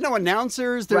 because there's no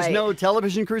announcers, there's Right. no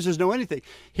television crews, there's no anything.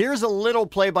 Here's a little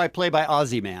play-by-play by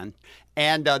Ozzy Man.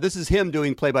 And this is him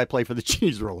doing play-by-play for the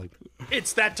cheese rolling.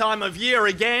 It's that time of year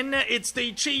again. It's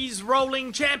the Cheese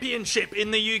Rolling Championship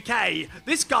in the UK.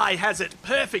 This guy has it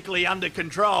perfectly under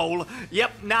control.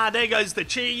 Yep, there goes the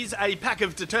cheese. A pack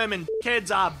of determined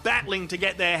kids are battling to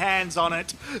get their hands on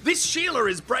it. This Sheila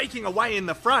is breaking away in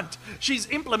the front. She's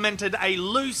implemented a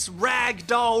loose rag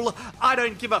doll, I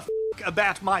don't give a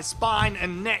about my spine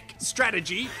and neck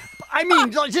strategy. I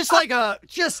mean, just like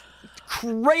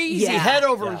crazy head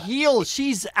over heels.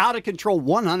 She's out of control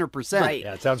 100%. Right.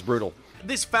 Yeah, it sounds brutal.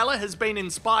 this fella has been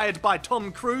inspired by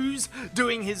Tom Cruise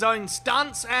doing his own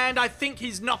stunts, and I think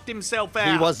he's knocked himself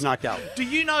out. He was knocked out. Do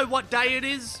you know what day it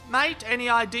is, mate? Any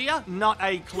idea? Not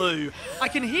a clue. I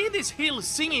can hear this hill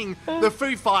singing the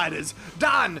Foo Fighters.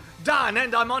 Done,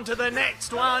 and I'm on to the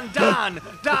next one. Done,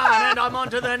 and I'm on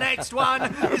to the next one.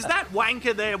 Is that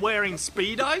wanker there wearing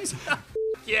Speedos?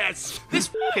 Yes. This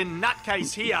fucking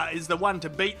nutcase here is the one to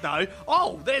beat, though.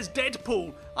 Oh, there's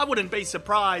Deadpool. I wouldn't be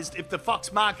surprised if the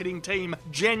Fox marketing team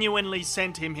genuinely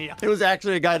sent him here. It was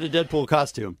actually a guy in a Deadpool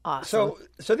costume. Awesome.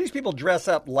 So these people dress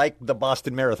up like the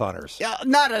Boston Marathoners. Yeah,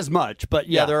 not as much, but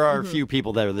yeah, there are a few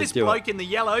people there that This do bloke it. in the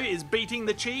yellow is beating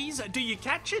the cheese. Do you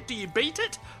catch it? Do you beat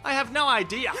it? I have no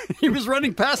idea. He was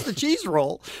running past the cheese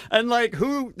roll, and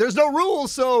there's no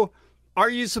rules, so are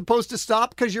you supposed to stop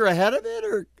because you're ahead of it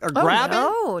or grab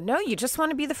it? No, you just want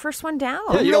to be the first one down.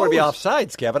 Yeah, you don't want to be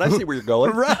offsides, Kevin. I see where you're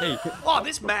going. Right. Oh,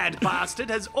 this mad bastard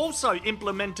has also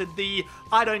implemented the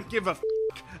I don't give a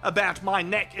about my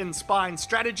neck and spine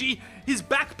strategy. His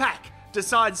backpack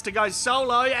decides to go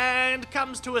solo and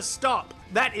comes to a stop.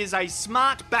 That is a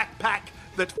smart backpack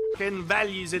that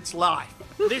values its life.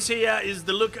 This here is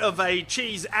the look of a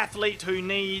cheese athlete who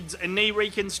needs a knee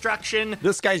reconstruction.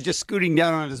 This guy's just scooting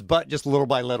down on his butt just little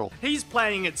by little. He's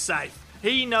playing it safe.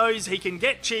 He knows he can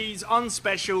get cheese on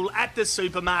special at the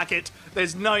supermarket.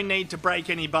 There's no need to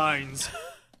break any bones.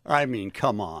 I mean,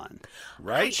 come on.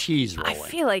 Right? Cheese rolling. I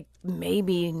feel like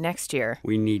maybe next year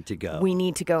we need to go. We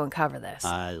need to go and cover this.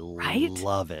 I right?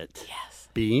 love it. Yes.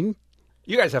 Bean?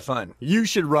 You guys have fun. You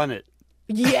should run it.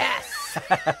 Yes.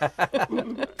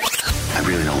 I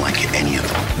really don't like any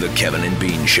of them. The Kevin and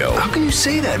Bean Show. How can you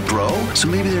say that, bro? So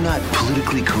maybe they're not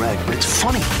politically correct, but it's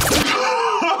funny.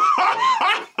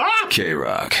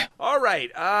 K-Rock. All right,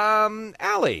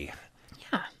 Allie.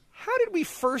 Yeah. How did we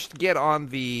first get on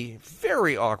the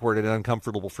very awkward and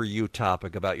uncomfortable for you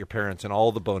topic about your parents and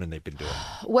all the boning they've been doing?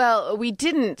 Well, we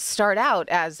didn't start out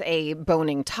as a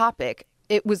boning topic.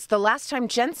 It was the last time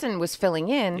Jensen was filling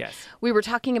in. Yes. We were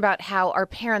talking about how our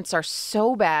parents are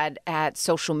so bad at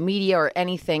social media or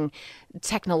anything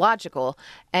technological.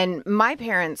 And my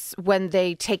parents, when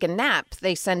they take a nap,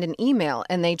 they send an email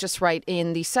and they just write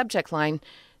in the subject line,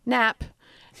 nap.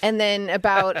 And then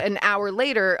about an hour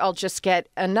later, I'll just get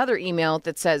another email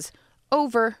that says,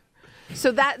 over.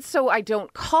 So that's so I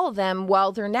don't call them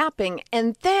while they're napping.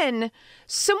 And then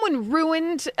someone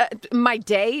ruined my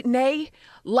day, nay,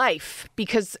 life,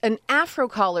 because an Afro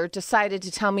caller decided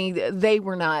to tell me they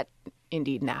were not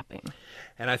indeed napping.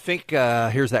 And I think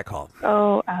here's that call.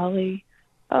 Oh, Allie.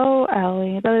 Oh,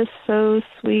 Allie. That is so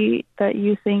sweet that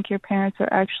you think your parents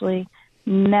are actually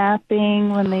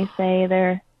napping when they say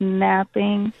they're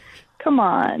napping. Come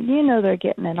on. You know they're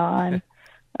getting it on.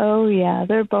 Oh, yeah.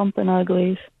 They're bumping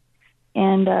uglies.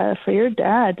 And for your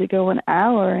dad to go an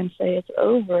hour and say it's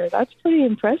over, that's pretty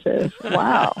impressive.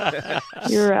 Wow.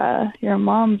 Your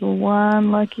mom's one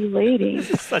lucky lady.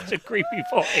 Such a creepy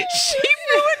voice. She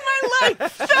ruined my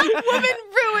life. That woman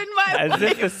ruined my life. As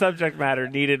if the subject matter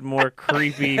needed more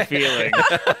creepy feeling.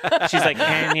 She's like,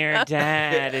 and your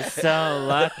dad is so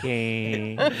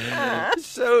lucky.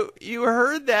 So you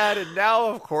heard that, and now,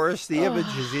 of course, the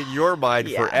image is in your mind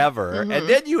forever. Mm-hmm. And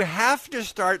then you have to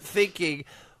start thinking,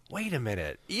 wait a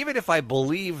minute, even if I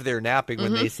believe they're napping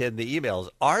when they send the emails,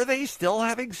 are they still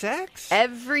having sex?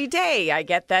 Every day I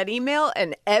get that email,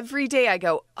 and every day I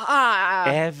go,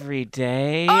 Every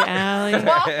day, Allie?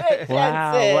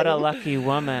 Wow, what a lucky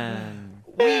woman.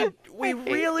 We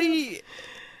really,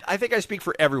 I think I speak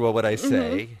for everyone when I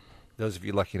say, those of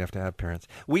you lucky enough to have parents,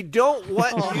 we don't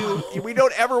want we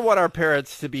don't ever want our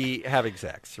parents to be having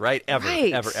sex, right? Ever,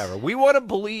 ever. We want to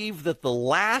believe that the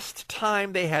last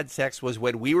time they had sex was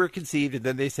when we were conceived, and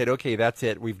then they said, okay, that's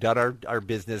it. We've done our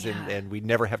business, and we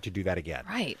never have to do that again.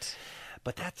 Right.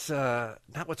 But that's not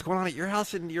what's going on at your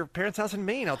house and your parents' house in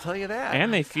Maine, I'll tell you that.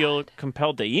 And they feel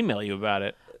compelled to email you about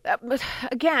it. But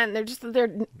again, they're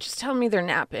just telling me they're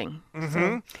napping.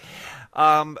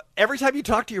 Mm-hmm. Every time you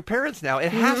talk to your parents now,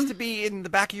 it has to be in the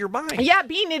back of your mind. Yeah,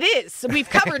 Bean, it is. So we've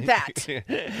covered that.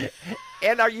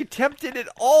 And are you tempted at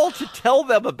all to tell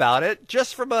them about it?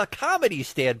 Just from a comedy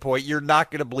standpoint, you're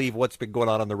not going to believe what's been going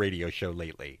on the radio show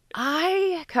lately.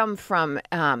 I come from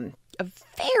a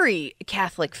very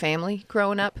Catholic family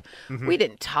growing up. We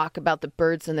didn't talk about the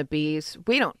birds and the bees.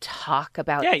 We don't talk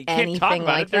about anything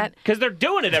like that. Because they're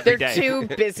doing it every day. They're too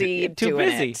busy doing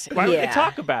it. Why would they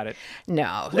talk about it?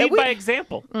 No. Lead by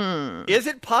example. Is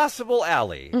it possible,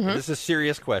 Allie, this is a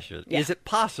serious question, is it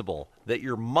possible that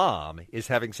your mom is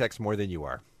having sex more than you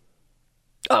are?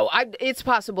 Oh, it's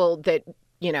possible that,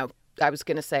 I was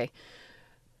going to say,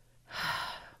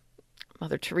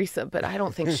 Mother Teresa, but I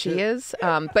don't think she is.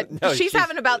 But No, she's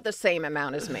having about the same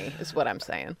amount as me, is what I'm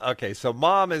saying. Okay, so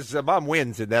mom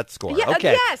wins in that score. Yeah,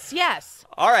 okay. Yes.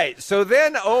 All right, so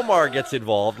then Omar gets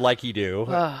involved, like you do,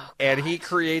 Oh, and he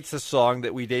creates a song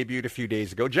that we debuted a few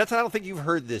days ago. Jensen, I don't think you've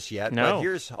heard this yet, No. but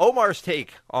here's Omar's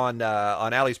take on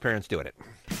Allie's parents doing it.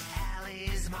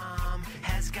 Allie's mom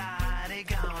has got it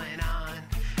going on.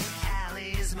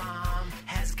 Allie's mom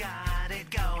has got it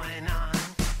going on.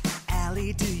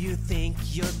 Allie, do you think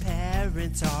your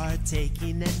parents are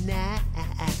taking a nap?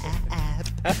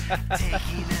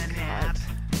 Taking a nap.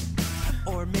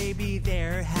 Or maybe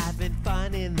they're having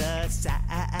fun in the sack.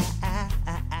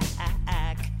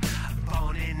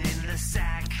 Boning in the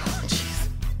sack.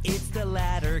 It's the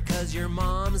latter, 'cause your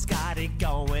mom's got it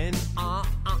going on.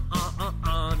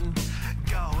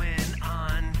 Going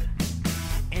on.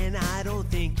 And I don't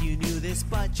think you knew this,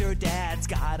 but your dad's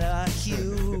got a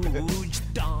huge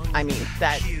dong. I mean,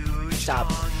 that.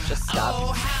 Stop. Just stop.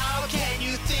 Oh, how can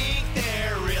you think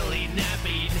they're really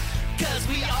napping? 'Cause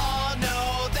we all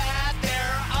know that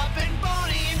they're up and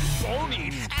boning.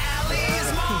 Boning.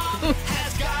 Allie's mom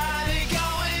has got it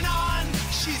going on.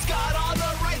 She's got all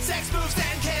the right sex moves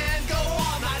and can go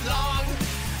all night long.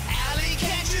 Allie,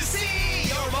 can't you see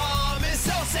your mom is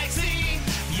so sexy?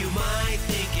 You might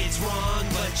think it's wrong,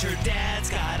 but your dad's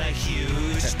got a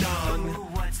huge dong. Ooh,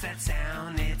 what's that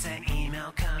sound? It's an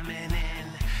email coming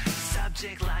in.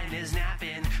 Subject line is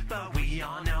napping, but we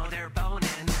all know they're boning.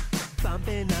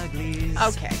 Bumping uglies.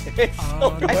 Okay.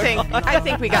 I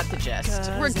think we got the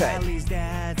gist. We're good.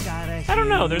 I don't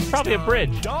know. There's probably a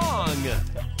bridge. Dong.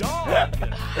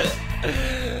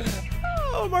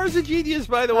 Omar's a genius,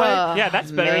 by the way. Yeah,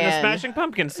 that's better than the Smashing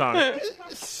Pumpkins song.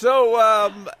 So,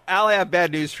 Allie, I have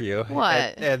bad news for you.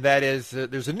 What? And that is,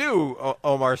 there's a new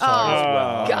Omar song as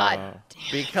well. God.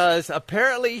 Because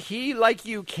apparently he, like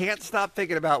you, can't stop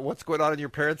thinking about what's going on in your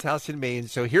parents' house in Maine.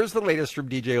 So here's the latest from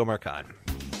DJ Omar Khan.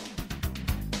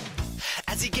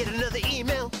 As you get another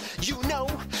email, you know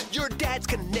your dad's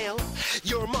gonna nail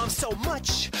your mom so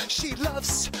much. She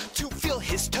loves to feel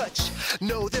his touch.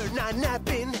 No, they're not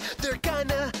napping. They're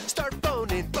gonna start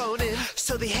boning.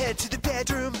 So they head to the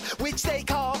bedroom, which they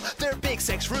call their big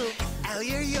sex room.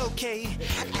 Allie, are you okay?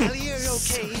 Allie, are you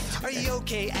okay? Are you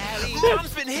okay, Allie?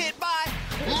 Mom's been hit by,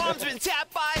 mom's been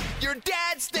tapped by your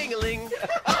dad's dingling.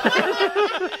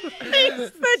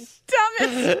 It's the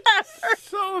dumbest ever.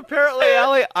 So apparently,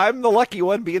 Allie, I'm the lucky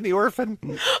one being the orphan.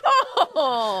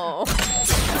 Oh.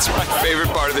 It's my favorite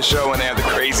part of the show when they have the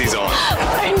crazies on.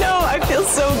 I know, I feel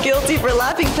so guilty for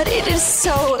laughing, but it is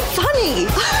so funny.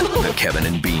 The Kevin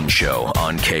and Bean Show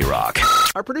on K-Rock.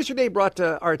 Our producer Dave brought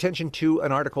our attention to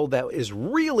an article that is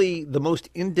really the most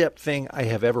in-depth thing I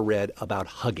have ever read about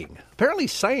hugging. Apparently,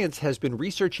 science has been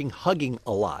researching hugging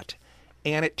a lot.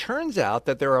 And it turns out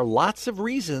that there are lots of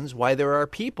reasons why there are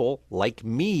people like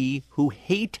me who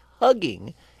hate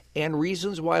hugging, and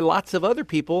reasons why lots of other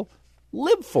people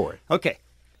live for it. Okay.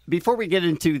 Before we get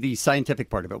into the scientific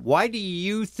part of it, why do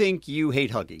you think you hate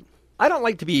hugging? I don't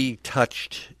like to be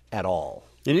touched at all.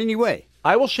 In any way?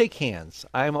 I will shake hands.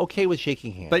 I'm okay with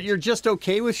shaking hands. But you're just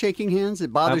okay with shaking hands?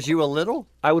 It bothers you a little?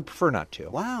 I would prefer not to.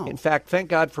 Wow. In fact, thank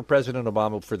God for President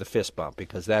Obama for the fist bump,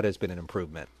 because that has been an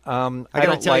improvement. I got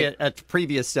to tell you, at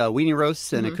previous Weenie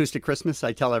Roasts and Acoustic Christmas,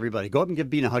 I tell everybody, go up and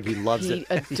give Bean a hug. He loves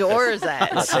it. He adores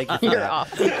it. Thank you for You're that.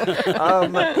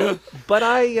 off. But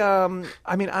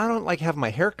I mean, I don't like having my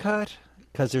hair cut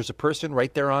because there's a person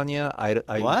right there on you.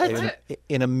 What?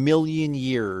 In a million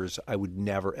years, I would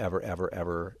never, ever, ever,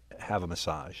 ever have a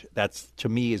massage. That's, to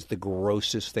me, is the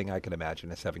grossest thing I can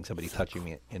imagine, is having somebody touching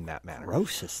me in that manner.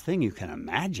 Grossest thing you can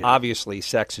imagine. Obviously,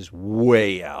 sex is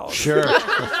way out. Sure.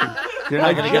 You're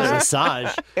not going to get a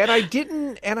massage. And I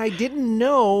didn't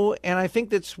know, and I think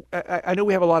that's, I know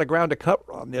we have a lot of ground to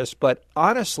cover on this, but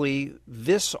honestly,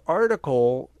 this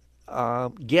article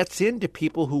gets into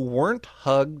people who weren't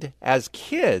hugged as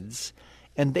kids,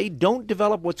 and they don't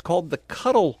develop what's called the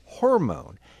cuddle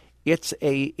hormone. It's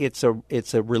a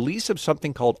release of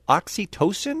something called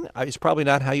oxytocin. It's probably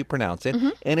not how you pronounce it. Mm-hmm.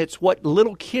 And it's what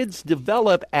little kids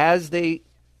develop as they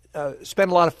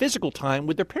spend a lot of physical time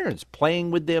with their parents,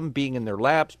 playing with them, being in their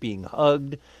laps, being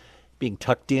hugged, being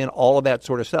tucked in, all of that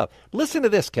sort of stuff. Listen to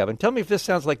this, Kevin. Tell me if this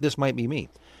sounds like this might be me.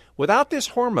 Without this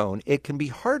hormone, it can be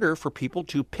harder for people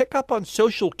to pick up on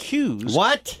social cues.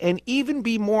 What? And even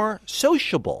be more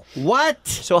sociable. What?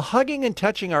 So hugging and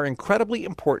touching are incredibly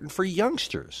important for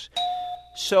youngsters.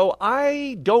 So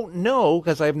I don't know,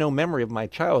 because I have no memory of my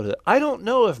childhood. I don't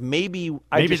know if maybe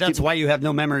that's why you have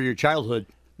no memory of your childhood.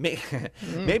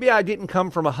 Maybe I didn't come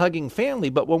from a hugging family,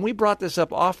 but when we brought this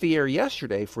up off the air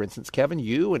yesterday, for instance, Kevin,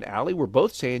 you and Allie were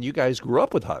both saying you guys grew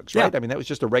up with hugs, right? Yeah. I mean, that was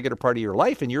just a regular part of your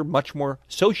life, and you're much more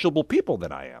sociable people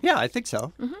than I am. Yeah, I think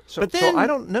so. So I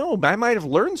don't know. I might have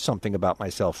learned something about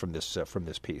myself from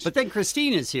this piece. But then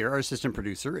Christine is here, our assistant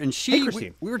producer, and she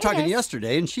Christine. we were talking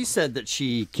yesterday, and she said that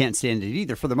she can't stand it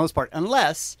either for the most part,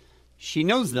 unless she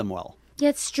knows them well. Yeah,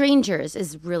 it's strangers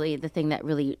is really the thing that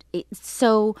really it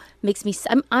so makes me.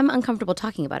 I'm uncomfortable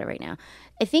talking about it right now.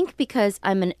 I think because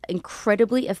I'm an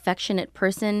incredibly affectionate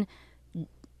person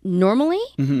normally.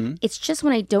 Mm-hmm. It's just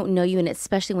when I don't know you, and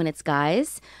especially when it's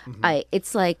guys,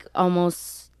 it's like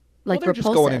almost like they're repulsive.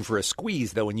 just going in for a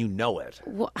squeeze, though, and you know it.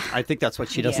 I think that's what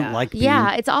she doesn't like.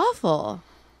 Yeah, it's awful.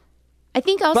 I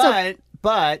think also.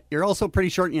 But you're also pretty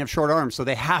short and you have short arms, so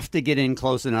they have to get in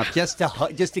close enough just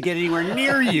to get anywhere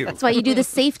near you. That's why you do the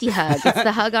safety hug. It's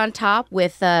the hug on top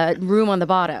with room on the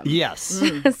bottom. Yes. Space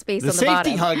on the bottom. The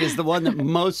safety hug is the one that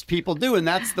most people do, and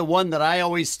that's the one that I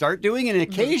always start doing, and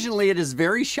occasionally it is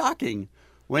very shocking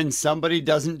when somebody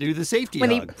doesn't do the safety when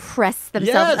hug. they press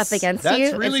themselves up against you.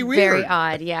 That's really it's weird. Very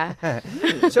odd, yeah.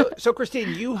 So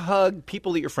Christine, you hug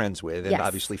people that you're friends with, and Yes.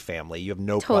 obviously family. You have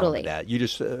no problem with Totally. that. You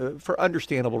just, for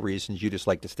understandable reasons, you just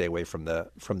like to stay away from the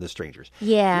strangers.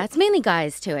 Yeah, it's mainly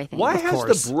guys too, I think. Why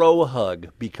has the bro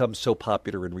hug become so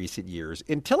popular in recent years?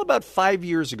 Until about 5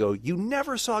 years ago, you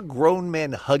never saw grown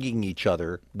men hugging each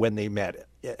other when they met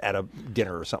at a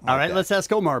dinner or something All like right, that. let's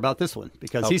ask Omar about this one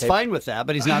because he's Okay. fine with that,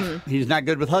 but he's not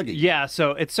good with hugging. Yeah,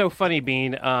 so it's so funny,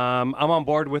 Bean. I'm on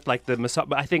board with like the massage.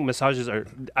 I think massages are.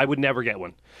 I would never get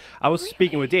one. I was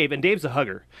speaking with Dave, and Dave's a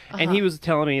hugger, and he was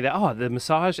telling me that the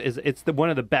massage it's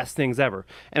one of the best things ever.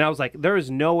 And I was like, there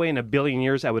is no way in a billion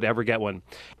years I would ever get one.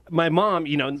 My mom,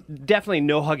 definitely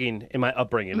no hugging in my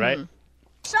upbringing, right?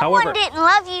 Someone However- didn't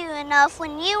love you enough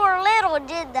when you were little,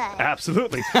 did they?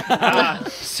 Absolutely.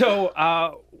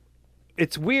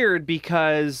 It's weird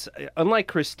because, unlike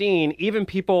Christine, even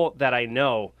people that I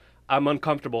know, I'm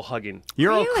uncomfortable hugging.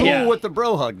 You're cool with the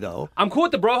bro hug, though. I'm cool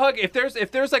with the bro hug. If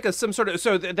there's like some sort of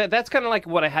that's kind of like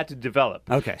what I had to develop.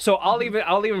 Okay. So I'll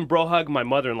even bro hug my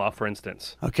mother-in-law, for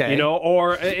instance. Okay.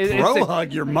 Or Bro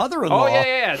hug your mother-in-law. Oh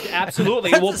yeah,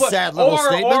 absolutely. That's a sad little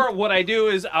statement. Or what I do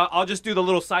is I'll just do the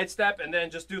little side step and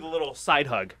then just do the little side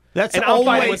hug. And I'm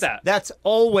fine with that. That's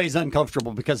always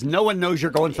uncomfortable because no one knows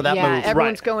you're going for that move.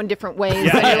 Everyone's going different ways. And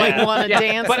you like want to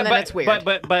dance, and then it's weird.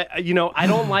 But I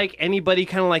don't like anybody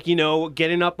kind of like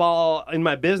getting up all in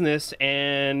my business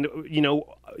and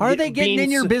Are they getting in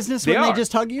your business when they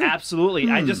just hug you? Absolutely.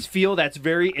 I just feel that's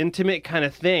very intimate kind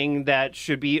of thing that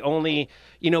should be only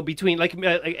between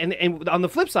and on the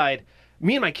flip side,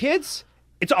 me and my kids.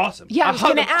 It's awesome. Yeah, I was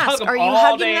hug going to them- ask, hug them are you all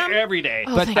hugging day, them? every day.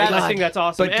 Oh, thank I God. think that's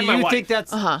awesome. But and do my you wife.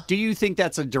 think do you think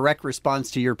that's a direct response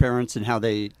to your parents and how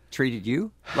they treated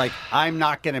you? Like, I'm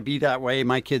not going to be that way.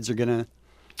 My kids are going to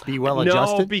be well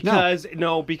adjusted.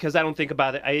 No, because I don't think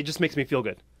about it. It just makes me feel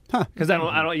good. Because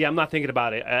I'm not thinking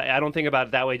about it. I don't think about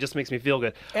it that way. It just makes me feel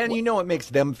good. And it makes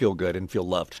them feel good and feel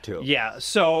loved, too. Yeah.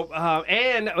 So,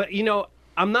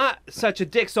 I'm not such a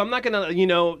dick, so I'm not gonna,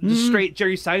 just straight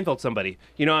Jerry Seinfeld somebody.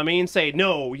 You know what I mean? Say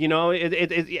no.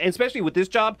 Especially with this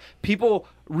job, people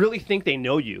really think they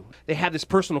know you. They have this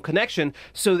personal connection.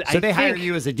 So they hire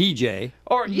you as a DJ,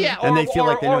 and they feel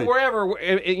like they know you. wherever,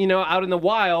 out in the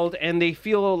wild, and they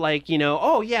feel like,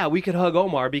 oh yeah, we could hug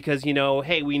Omar because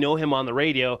hey, we know him on the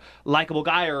radio, likable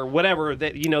guy or whatever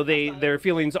that their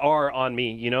feelings are on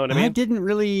me. You know what I mean? I didn't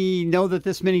really know that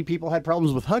this many people had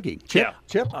problems with hugging. Chip?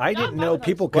 I didn't know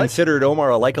people considered Omar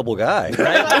a likable guy.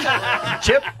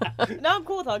 Chip? No, I'm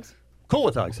cool with hugs. Cool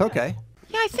with hugs. Okay.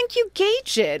 Yeah, I think you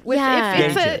gauge it.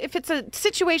 If it's a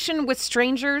situation with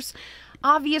strangers,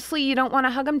 obviously you don't want to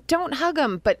hug them. Don't hug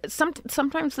them. But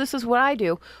sometimes this is what I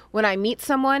do when I meet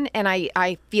someone and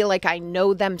I feel like I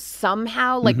know them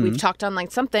somehow. Like we've talked on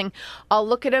like something. I'll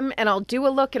look at them and I'll do a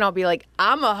look and I'll be like,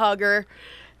 I'm a hugger.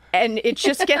 And it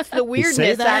just gets the weirdness. You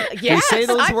say that? out. Yes, You say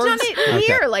those I've words? done it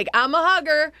here. Okay. Like I'm a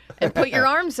hugger, and put your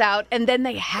arms out, and then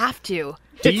they have to.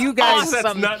 Do you guys?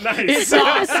 Awesome. That's not nice. It's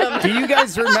awesome. Do you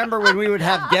guys remember when we would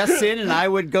have guests in and I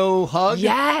would go hug?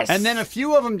 Yes. And then a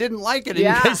few of them didn't like it, and you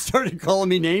guys started calling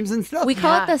me names and stuff. We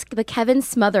call it the Kevin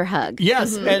Smother hug.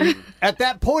 Yes, and at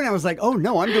that point I was like, oh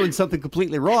no, I'm doing something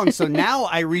completely wrong. So now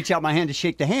I reach out my hand to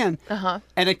shake the hand,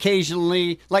 and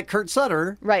occasionally, like Kurt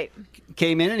Sutter,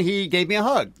 came in and he gave me a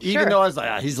hug. Even though I was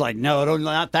like, he's like, no,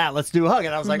 not that. Let's do a hug.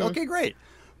 And I was like, okay, great.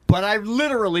 But I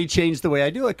literally changed the way I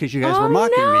do it because you guys were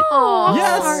mocking me. Oh,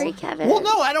 Yes. sorry, Kevin. Well,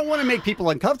 no, I don't want to make people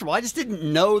uncomfortable. I just didn't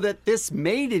know that this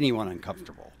made anyone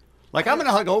uncomfortable. Like, I'm going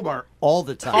to hug Omar all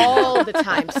the time. All the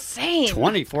time. Same.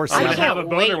 24/7. I'm going to have a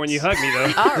boner when you hug me,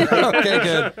 though. All right. Okay,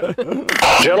 good.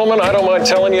 Gentlemen, I don't mind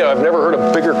telling you, I've never heard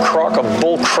a bigger crock of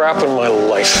bull crap in my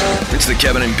life. It's the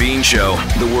Kevin and Bean Show,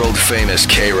 the world famous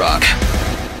K-Rock.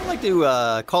 I'd like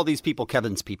to call these people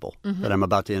Kevin's people that I'm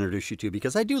about to introduce you to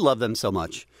because I do love them so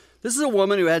much. This is a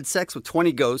woman who had sex with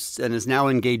 20 ghosts and is now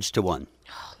engaged to one.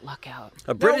 Luck out.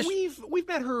 A British. No, we've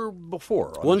met her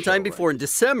before. One time before in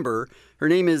December. Her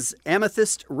name is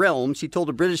Amethyst Realm. She told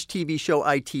a British TV show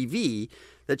ITV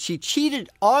that she cheated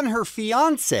on her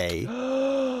fiance.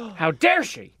 How dare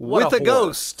she? With a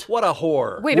ghost. What a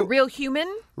whore. Wait, a real human?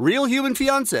 Real human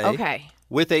fiance. Okay.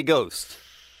 With a ghost.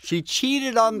 She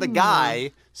cheated on the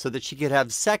guy so that she could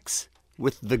have sex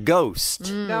with the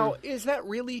ghost. Now, is that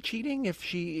really cheating if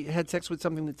she had sex with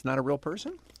something that's not a real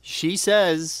person? She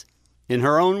says, in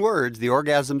her own words, the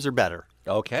orgasms are better.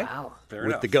 Okay. Wow. Fair with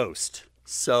enough. the ghost.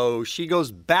 So she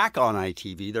goes back on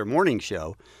ITV, their morning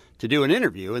show, to do an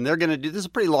interview. And they're going to do, this is a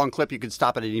pretty long clip. You can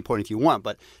stop at any point if you want.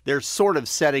 But they're sort of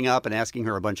setting up and asking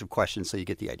her a bunch of questions so you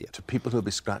get the idea. To people who'll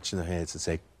be scratching their heads and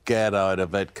say, get out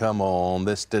of it, come on,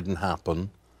 this didn't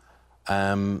happen.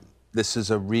 This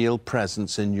is a real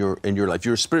presence in your life.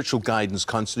 You're a spiritual guidance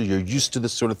counselor. You're used to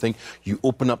this sort of thing. You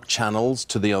open up channels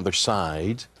to the other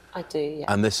side. I do, yeah.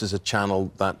 And this is a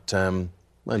channel that,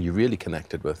 well, you really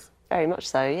connected with. Very much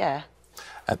so, yeah.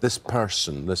 This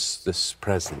person, this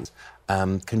presence,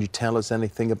 can you tell us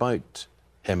anything about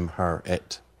him, her,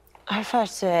 it? I refer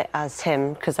to it as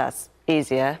him because that's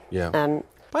easier. Yeah.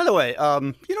 By the way,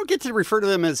 you don't get to refer to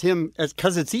them as him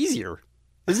because it's easier.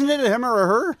 Isn't it a him or a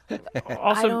her?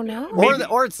 Also, I don't know.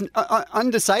 Or it's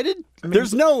undecided?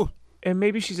 There's no... And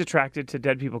maybe she's attracted to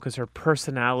dead people because her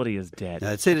personality is dead.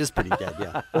 It is pretty dead,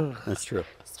 yeah. That's true.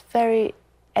 It's very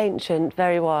ancient,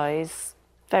 very wise,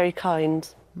 very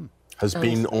kind. Has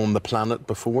been on the planet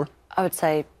before? I would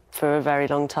say for a very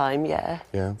long time, yeah.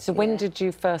 Yeah. So when did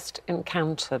you first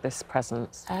encounter this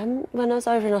presence? When I was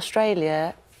over in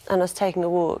Australia and I was taking a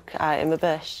walk out in the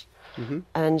bush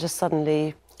and just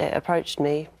suddenly it approached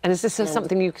me. And is this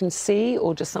something you can see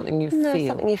or just something you No, feel?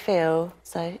 something you feel.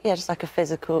 So, yeah, just like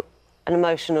an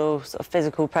emotional sort of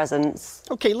physical presence.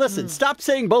 Okay, listen, stop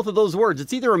saying both of those words.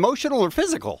 It's either emotional or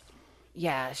physical.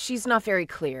 Yeah, she's not very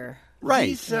clear.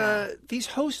 Right. These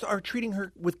hosts are treating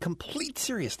her with complete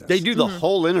seriousness. They do the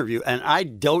whole interview, and I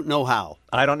don't know how.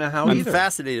 I don't know how I'm either.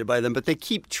 fascinated by them, but they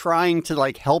keep trying to,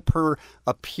 like, help her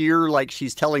appear like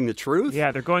she's telling the truth.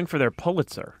 Yeah, they're going for their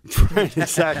Pulitzer. Right,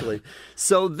 exactly.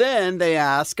 So then they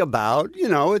ask about,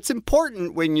 it's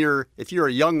important if you're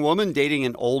a young woman dating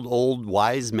an old,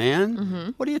 wise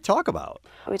man, what do you talk about?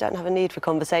 We don't have a need for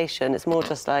conversation. It's more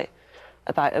just like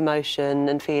about emotion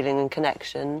and feeling and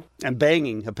connection. And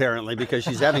banging, apparently, because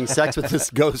she's having sex with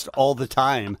this ghost all the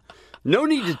time. No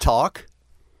need to talk.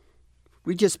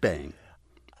 We just bang.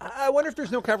 I wonder if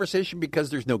there's no conversation because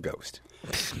there's no ghost.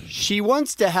 She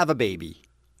wants to have a baby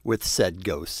with said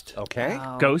ghost. Okay.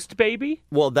 Ghost baby?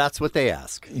 Well, that's what they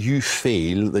ask. You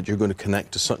feel that you're going to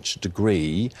connect to such a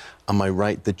degree, am I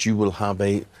right, that you will have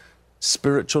a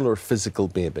spiritual or physical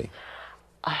baby?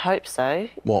 I hope so.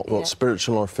 What,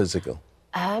 spiritual or physical?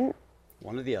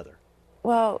 One or the other.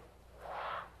 Well,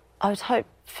 I would hope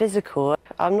physical.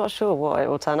 I'm not sure what it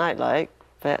will turn out like,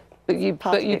 but you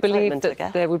believe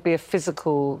that there would be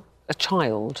a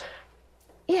child?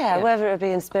 Yeah, whether it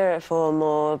be in spirit form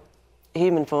or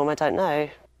human form, I don't know.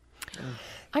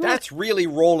 That's really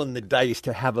rolling the dice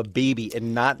to have a baby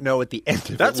and not know at the end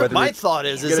of it. That's what whether my it's thought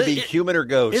is. Going to be human or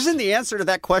ghost. Isn't the answer to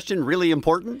that question really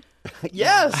important?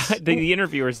 Yes. The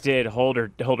interviewers did hold her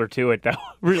to it, though,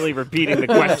 really repeating the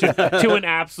question to an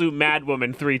absolute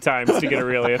madwoman 3 times to get a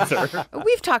real answer.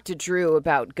 We've talked to Drew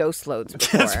about ghost loads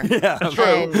before. Yeah, true.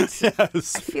 And Yes. I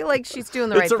feel like she's doing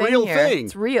the right It's a thing real here. thing.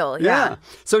 It's real, yeah.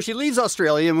 So she leaves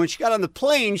Australia, and when she got on the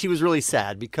plane, she was really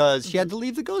sad because she had to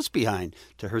leave the ghost behind.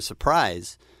 To her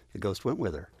surprise, the ghost went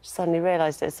with her. Suddenly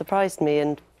realised it surprised me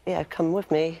and, come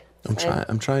with me.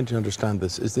 I'm trying to understand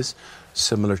this. Is this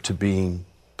similar to being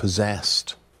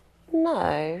possessed?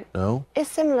 No. No?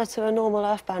 It's similar to a normal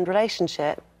earthbound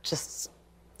relationship, just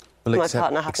my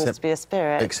partner happens to be a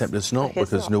spirit. Except it's not, Like,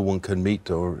 it's because not. no one can meet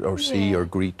or see or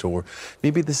greet, or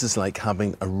maybe this is like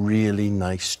having a really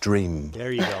nice dream.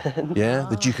 There you go. Yeah,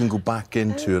 that you can go back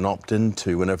into and opt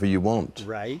into whenever you want.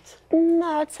 Right.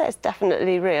 No, I'd say it's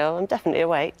definitely real. I'm definitely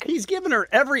awake. He's given her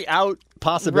every out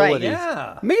possibility. Right,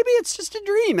 yeah. Maybe it's just a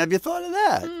dream. Have you thought of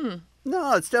that?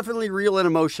 No, it's definitely real and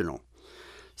emotional.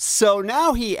 So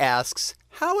now he asks,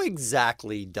 how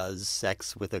exactly does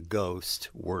sex with a ghost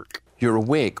work? you're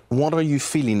awake. What are you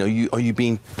feeling? Are you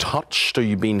being touched? Are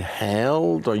you being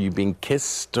held? Are you being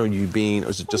kissed? Or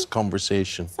is it just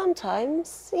conversation?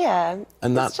 Sometimes, yeah.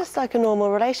 And it's just like a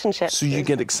normal relationship. So you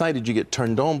get excited, you get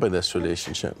turned on by this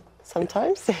relationship?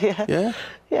 Sometimes, yeah. Yeah?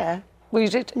 Yeah. Well, you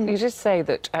did say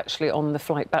that actually on the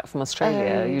flight back from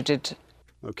Australia, you did.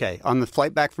 Okay, on the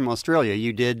flight back from Australia,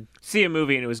 you did see a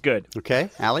movie and it was good. Okay,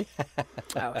 Allie?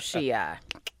 Oh, she,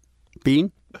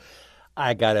 Bean?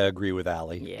 I gotta agree with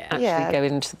Allie. Yeah. Actually go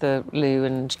into the loo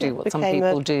and do what some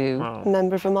people do.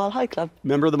 Member of a Mile High Club.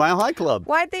 Member of the Mile High Club.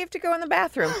 Why'd they have to go in the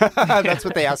bathroom? That's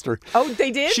what they asked her. Oh, they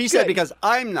did? She said Good. because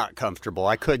I'm not comfortable,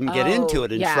 I couldn't get into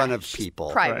it in yeah. front of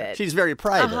people. Private. Right. She's very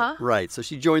private. Uh-huh. Right. So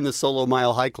she joined the Solo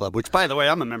Mile High Club, which, by the way,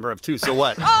 I'm a member of too, so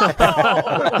what?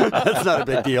 That's not a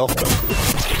big deal.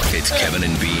 It's Kevin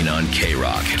and Bean on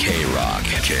K-Rock. K-Rock.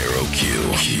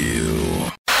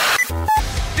 K-R-O-Q.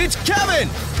 It's Kevin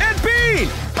and Bean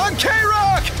on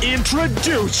K-Rock.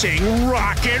 Introducing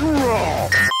rock and roll.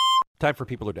 Time for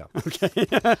People Are Down. Okay.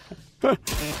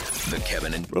 The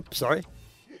Kevin and... Oops, sorry.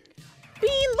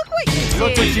 Bean, look what you did.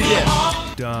 Look what you did.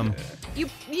 Dumb.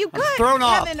 You got thrown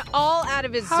off. Kevin all out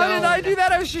of his How zone. did I do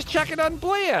that? I was just checking on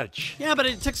Blanche. Yeah, but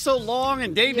it took so long,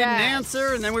 and Dave didn't Yes.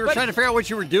 answer, and then we were trying to figure out what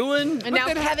you were doing. And now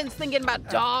Kevin's thinking about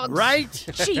dogs. Right?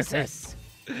 Jesus.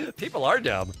 People are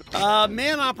dumb. A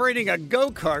man operating a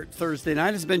go-kart Thursday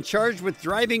night has been charged with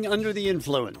driving under the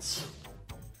influence.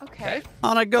 Okay.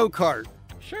 On a go-kart.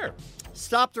 Sure.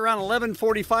 Stopped around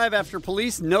 11:45 after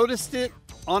police noticed it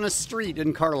on a street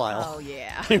in Carlisle. Oh,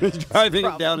 yeah. He was driving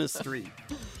it down a street.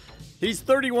 He's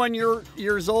 31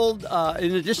 years old.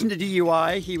 In addition to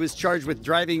DUI, he was charged with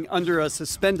driving under a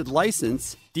suspended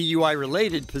license,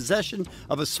 DUI-related possession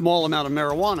of a small amount of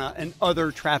marijuana, and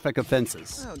other traffic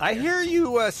offenses. Oh, I hear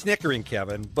you snickering,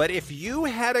 Kevin, but if you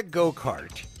had a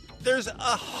go-kart, there's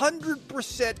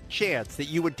 100% chance that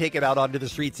you would take it out onto the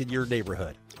streets in your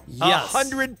neighborhood. Yes.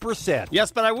 100%.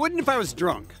 Yes, but I wouldn't if I was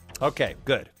drunk. Okay,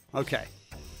 good. Okay.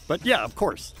 But yeah, of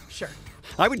course. Sure.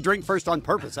 I would drink first on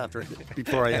purpose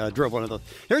before I drove one of those.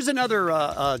 Here's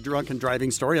another drunken driving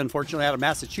story, unfortunately, out of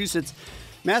Massachusetts.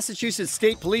 Massachusetts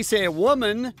State Police say a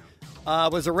woman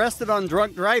was arrested on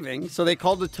drunk driving, so they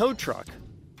called a tow truck.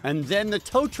 And then the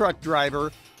tow truck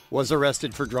driver was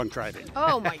arrested for drunk driving.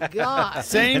 Oh, my God.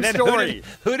 Same story.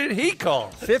 Who did he call?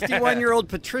 51-year-old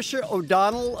Patricia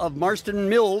O'Donnell of Marston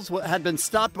Mills had been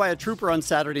stopped by a trooper on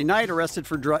Saturday night, arrested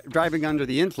for driving under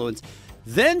the influence.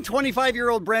 Then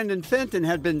 25-year-old Brandon Fenton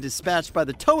had been dispatched by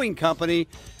the towing company,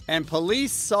 and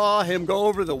police saw him go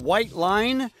over the white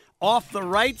line off the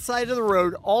right side of the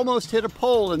road, almost hit a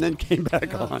pole, and then came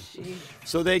back on. Geez.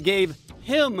 So they gave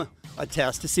him a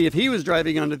test to see if he was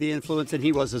driving under the influence, and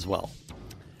he was as well.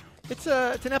 It's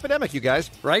an epidemic, you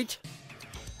guys. Right?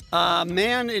 A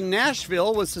man in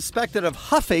Nashville was suspected of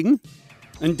huffing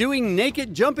and doing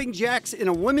naked jumping jacks in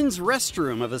a women's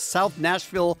restroom of a South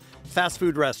Nashville fast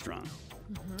food restaurant.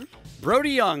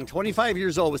 Brody Young, 25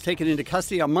 years old, was taken into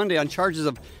custody on Monday on charges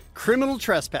of criminal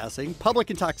trespassing, public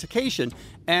intoxication,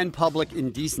 and public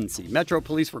indecency. Metro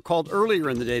police were called earlier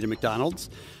in the day to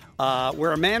McDonald's,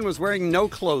 where a man was wearing no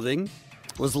clothing,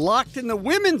 was locked in the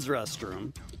women's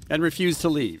restroom, and refused to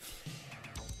leave.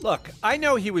 Look, I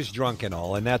know he was drunk and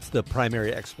all, and that's the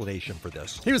primary explanation for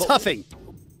this. He was huffing.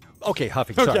 Okay,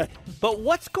 huffing, sorry. Okay. But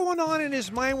what's going on in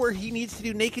his mind where he needs to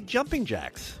do naked jumping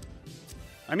jacks?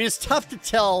 I mean, it's tough to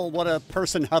tell what a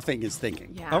person huffing is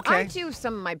thinking. Yeah, Okay. I do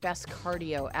some of my best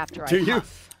cardio after Do I you?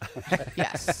 huff.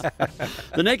 Yes.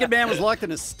 The naked man was locked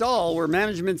in a stall where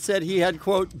management said he had,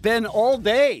 quote, been all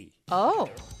day. Oh.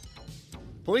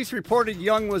 Police reported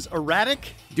Young was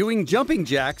erratic, doing jumping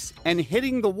jacks, and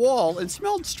hitting the wall, and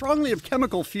smelled strongly of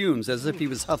chemical fumes as if he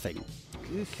was huffing.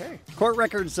 Okay. Court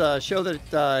records show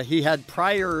that he had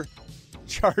prior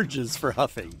charges for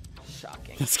huffing.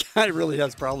 Shocking. This guy really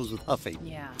has problems with huffing.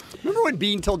 Yeah. Remember when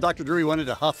Bean told Dr. Drew he wanted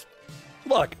to huff?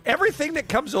 Look, everything that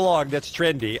comes along that's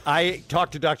trendy, I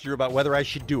talk to Dr. Drew about whether I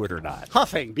should do it or not.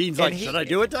 Huffing. Bean's And like, should I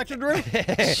do it, Dr. Drew?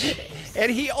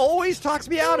 And he always talks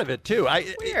me out of it, too.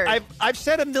 Weird. I've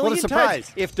said a million What a surprise.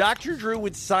 times, if Dr. Drew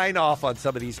would sign off on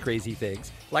some of these crazy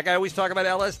things, like I always talk about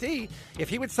LSD, if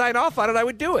he would sign off on it, I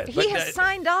would do it. He has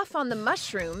signed off on the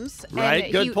mushrooms. Right,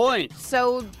 and good point.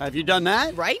 So, Have you done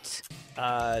that? right?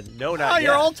 No, Oh, not yet.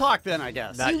 you're all talk then, I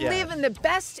guess. Not You yet. live in the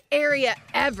best area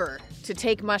ever to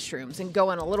take mushrooms and go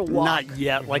on a little walk. Not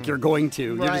yet, like you're going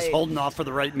to. You're just Right. holding off for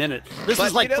the right minute. This But,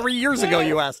 was like you know, 3 years ago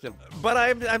you asked him. But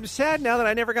I'm sad now that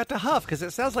I never got to huff because it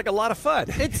sounds like a lot of fun.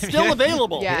 It's still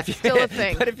available. Yeah, it's still a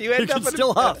thing. But if you end You up can in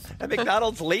still huff. a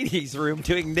McDonald's ladies' room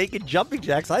doing naked jumping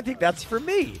jacks, I think that's for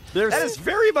me. There's- That is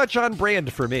very much on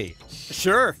brand for me.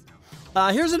 Sure.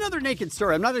 Here's another naked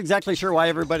story. I'm not exactly sure why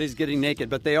everybody's getting naked,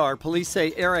 but they are. Police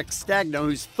say Eric Stagno,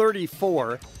 who's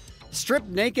 34, stripped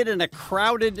naked in a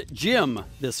crowded gym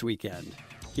this weekend.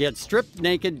 He had stripped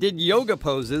naked, did yoga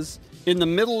poses in the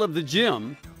middle of the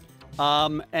gym,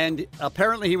 and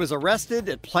apparently he was arrested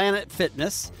at Planet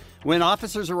Fitness. When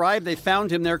officers arrived, they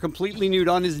found him there completely nude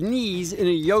on his knees in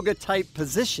a yoga-type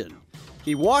position.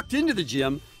 He walked into the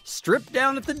gym, stripped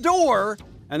down at the door,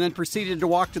 and then proceeded to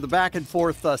walk to the back and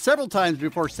forth several times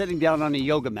before sitting down on a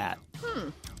yoga mat.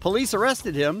 Police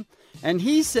arrested him, and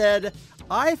he said,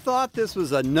 "I thought this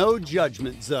was a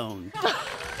no-judgment zone."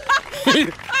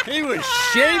 He was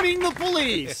shaming the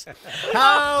police.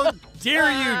 How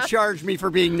dare you charge me for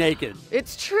being naked?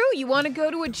 It's true. You want to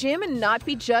go to a gym and not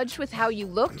be judged with how you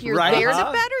look. You're Right. there Uh-huh.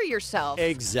 to better yourself.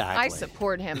 Exactly. I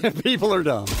support him. People are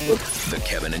dumb. The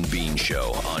Kevin and Bean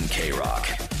Show on K-Rock.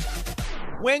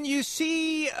 When you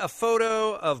see a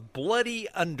photo of bloody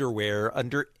underwear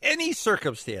under any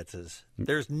circumstances,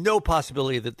 there's no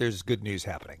possibility that there's good news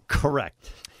happening. Correct.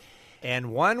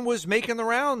 And one was making the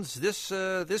rounds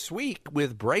this week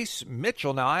with Bryce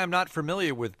Mitchell. Now, I am not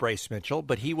familiar with Bryce Mitchell,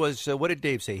 but he was, what did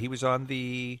Dave say? He was on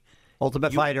the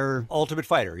Ultimate Fighter. Ultimate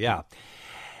Fighter, yeah.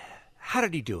 How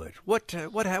did he do it? What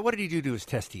did he do to his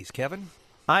testes, Kevin?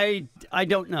 I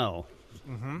don't know.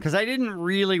 Because I didn't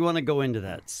really want to go into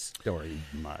that story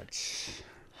much.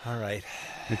 All right.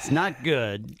 It's not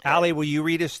good. Allie, will you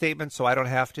read his statement so I don't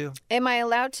have to? Am I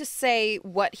allowed to say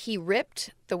what he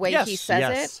ripped the way Yes. he says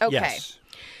Yes. it? Okay. Yes.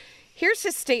 Here's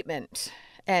his statement.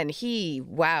 And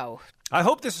wow. I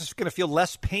hope this is going to feel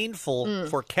less painful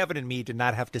for Kevin and me to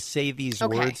not have to say these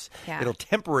Okay. words. Yeah. It'll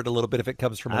temper it a little bit if it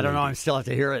comes from I don't know. lady. I still have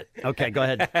to hear it. Okay, go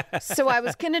ahead. So I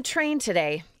was going to train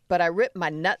today, but I ripped my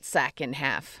nutsack in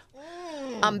half.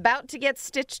 I'm about to get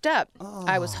stitched up.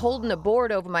 I was holding a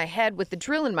board over my head with the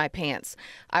drill in my pants.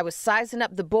 I was sizing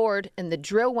up the board, and the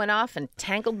drill went off and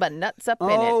tangled my nuts up in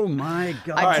it. Oh, my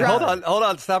God. All right, hold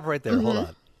on. Stop right there. Hold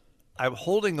on. I'm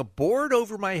holding a board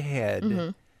over my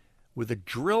head with a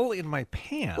drill in my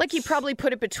pants. Like he probably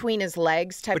put it between his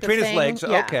legs type Between of his thing. legs,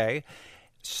 Yeah. okay.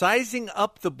 Sizing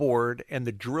up the board, and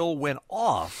the drill went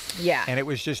off. Yeah. And it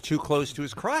was just too close to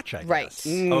his crotch, I guess.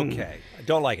 Right. Okay. I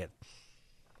don't like it.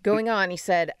 Going on, he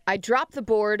said, I dropped the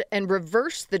board and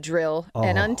reversed the drill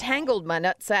and untangled my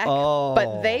nutsack,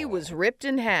 but they was ripped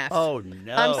in half. Oh,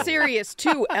 no. I'm serious,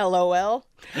 too, LOL.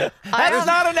 That is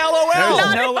not an LOL.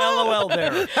 There's no LOL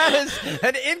there. That is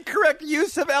an incorrect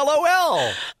use of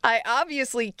LOL. I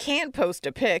obviously can't post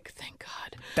a pic, thank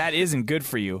God. That isn't good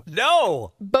for you.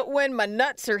 No. But when my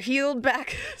nuts are sealed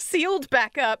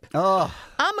back up,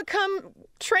 I'ma come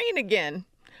train again.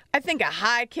 I think a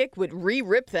high kick would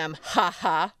re-rip them. Ha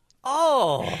ha.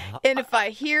 Oh. And if I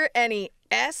hear any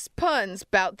S puns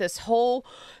about this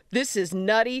is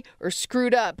nutty or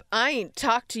screwed up, I ain't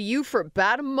talked to you for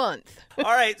about a month. All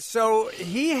right, so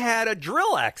he had a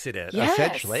drill accident, Yes.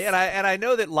 essentially, and I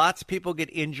know that lots of people get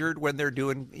injured when they're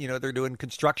doing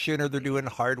construction or they're doing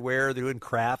hardware, or they're doing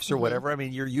crafts or whatever. I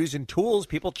mean, you're using tools,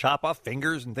 people chop off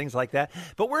fingers and things like that.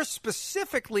 But we're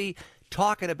specifically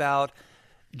talking about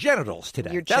genitals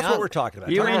today. Your That's what junk. we're talking about.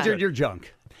 You injured your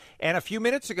junk. And a few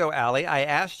minutes ago, Allie, I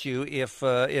asked you if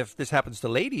this happens to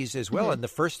ladies as well, and the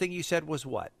first thing you said was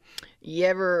what? You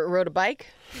ever rode a bike?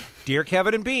 Dear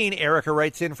Kevin and Bean, Erica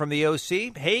writes in from the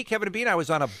OC. Hey, Kevin and Bean, I was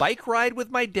on a bike ride with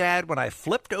my dad when I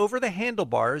flipped over the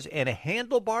handlebars and a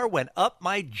handlebar went up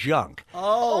my junk.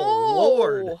 Oh,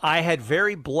 Lord. I had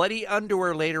very bloody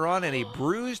underwear later on and a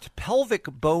bruised pelvic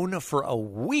bone for a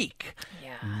week.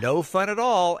 No fun at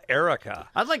all, Erica.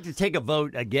 I'd like to take a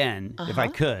vote again, if I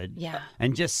could. Yeah.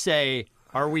 And just say,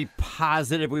 are we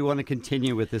positive we want to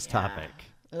continue with this topic?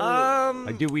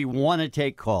 Or do we want to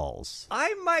take calls?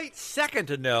 I might second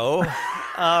a no.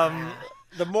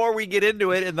 The more we get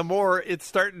into it and the more it's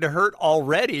starting to hurt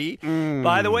already.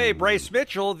 By the way, Bryce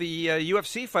Mitchell, the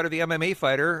UFC fighter, the MMA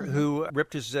fighter who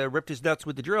ripped his nuts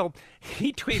with the drill,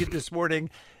 he tweeted this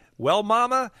morning, well,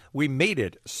 Mama, we made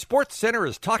it. Sports Center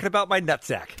is talking about my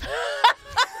nutsack.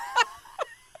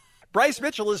 Bryce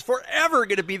Mitchell is forever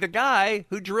going to be the guy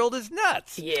who drilled his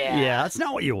nuts. Yeah, that's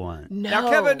not what you want. No. Now,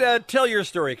 Kevin, tell your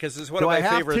story because it's one Do of I my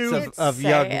have favorites to?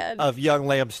 of young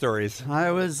lamb stories.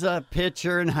 I was a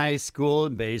pitcher in high school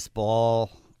in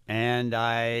baseball, and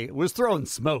I was throwing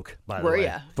smoke, by the Were way.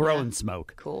 ya? Throwing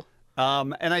smoke. Cool.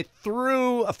 And I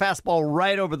threw a fastball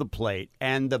right over the plate,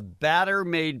 and the batter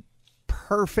made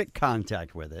perfect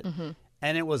contact with it.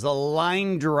 And it was a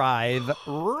line drive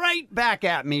right back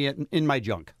at me in my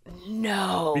junk.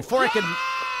 No. Before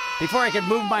Before I could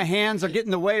move my hands or get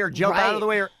in the way or jump out of the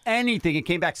way or anything, it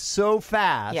came back so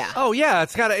fast. Yeah. Oh yeah,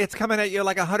 it's coming at you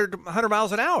like 100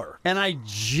 miles an hour. And I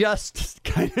just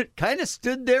kind of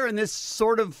stood there and this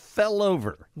sort of fell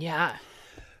over. Yeah.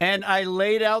 And I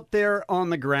laid out there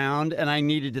on the ground and I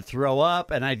needed to throw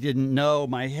up and I didn't know.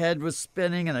 My head was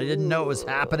spinning and I didn't know it was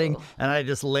happening. And I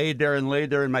just laid there.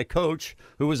 And my coach,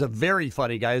 who was a very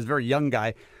funny guy, he was a very young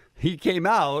guy, he came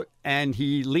out and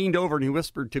he leaned over and he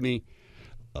whispered to me,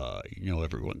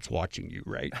 everyone's watching you,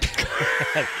 right?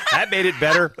 That made it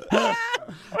better.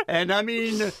 And I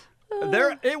mean,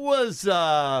 it was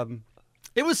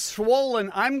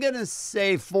swollen. I'm going to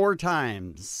say 4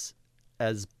 times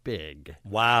as big.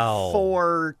 Wow.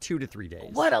 For 2 to 3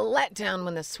 days. What a letdown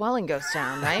when the swelling goes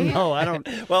down, right? No, I don't.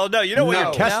 Well, no, you don't want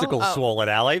your testicles swollen,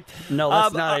 Allie. No,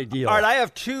 that's not ideal. All right, I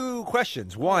have 2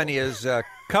 questions. One is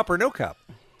cup or no cup?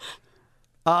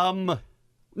 No.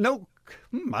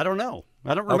 I don't know.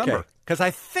 I don't remember. Okay, because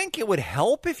I think it would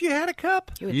help if you had a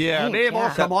cup. Yeah, it may have all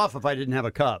come off if I didn't have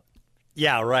a cup.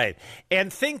 Yeah, right.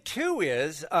 And thing 2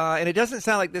 is, and it doesn't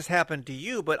sound like this happened to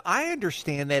you, but I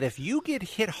understand that if you get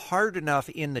hit hard enough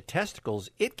in the testicles,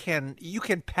 you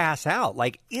can pass out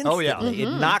like instantly. Oh, yeah.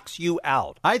 It knocks you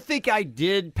out. I think I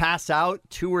did pass out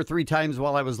 2 or 3 times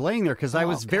while I was laying there because I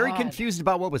was very confused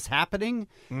about what was happening.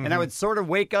 And I would sort of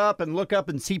wake up and look up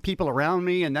and see people around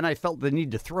me, and then I felt the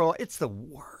need to throw. It's the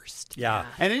worst. Yeah.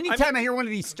 And anytime I hear one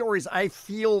of these stories, I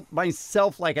feel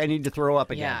myself like I need to throw up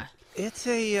again. Yeah. It's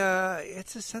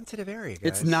a sensitive area, guys.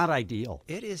 It's not ideal.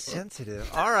 It is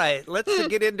sensitive. All right, let's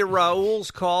get into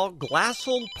Raul's call.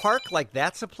 Glassell Park, like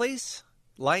that's a place?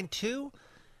 Line 2?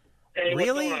 Hey,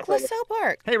 really? Glassell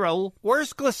Park. Hey, Raul.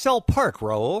 Where's Glassell Park,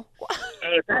 Raul?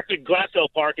 It's actually Glassell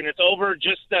Park, and it's over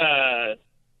just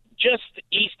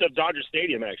east of Dodger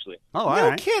Stadium, actually. Oh, all no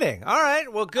right. kidding. All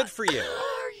right, well, good for you.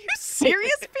 Are you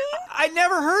serious, Bean? I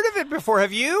never heard of it before.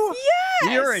 Have you?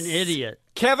 Yes. You're an idiot.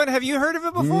 Kevin, have you heard of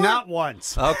it before? Not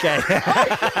once. Okay. All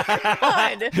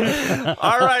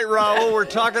right, Raul. We're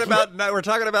talking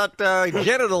about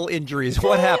genital injuries.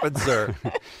 What happened, sir?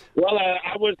 Well,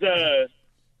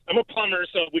 I'm a plumber,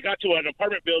 so we got to an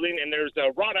apartment building, and there's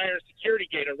a wrought iron security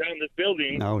gate around this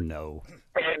building. Oh, no.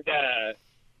 And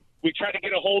we tried to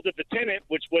get a hold of the tenant,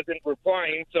 which wasn't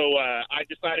replying, so I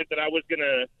decided that I was going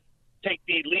to take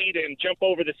the lead and jump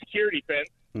over the security fence.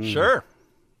 Sure.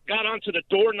 Got onto the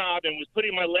doorknob and was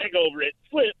putting my leg over it,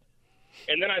 slipped,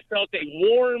 and then I felt a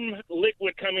warm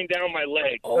liquid coming down my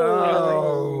leg.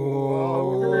 Oh.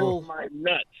 My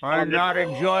nuts. I'm not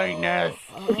enjoying this.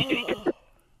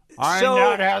 I'm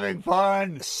not having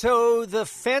fun. So the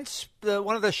fence,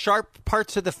 one of the sharp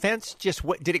parts of the fence,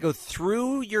 did it go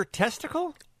through your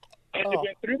testicle? And it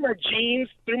went through my jeans,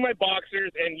 through my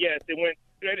boxers, and yes, it went,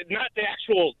 not the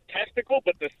actual testicle,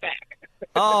 but the sack.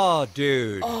 Oh,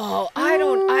 dude. Oh, I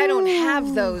don't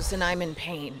have those, and I'm in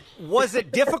pain. Was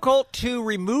it difficult to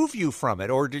remove you from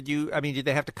it, or did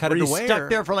they have to cut Were it you away?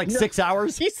 stuck there for like 6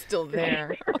 hours? He's still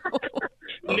there.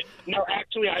 No,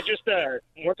 actually, I just,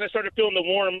 once I started feeling the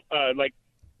warm, down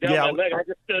my leg, I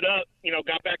just stood up,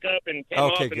 got back up and came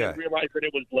off and then realized that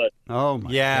it was blood. Oh,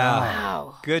 my God.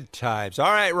 Wow. Good times.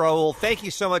 All right, Raul, thank you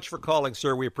so much for calling,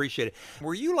 sir. We appreciate it.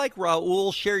 Were you like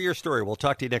Raul? Share your story. We'll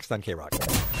talk to you next on K-Rock.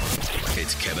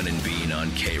 It's Kevin and Bean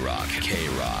on K-Rock.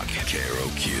 K-Rock.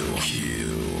 K-R-O-Q.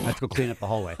 I have to go clean up the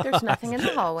hallway. There's nothing in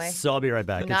the hallway. So I'll be right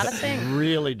back. Not It's a thing.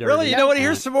 Really dirty. Really? You don't want to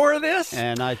hear some more of this?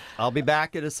 And I'll be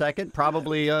back in a second,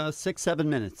 probably 6-7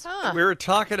 minutes. We were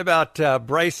talking about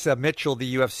Bryce Mitchell,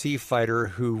 the UFC fighter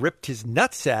who ripped his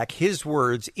nutsack, his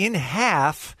words, in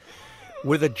half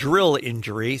with a drill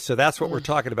injury. So that's what we're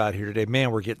talking about here today. Man,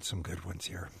 we're getting some good ones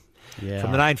here. Yeah.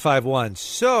 From the 951.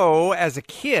 So, as a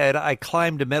kid, I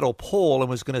climbed a metal pole and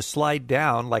was going to slide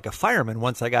down like a fireman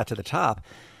once I got to the top.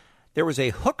 There was a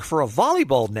hook for a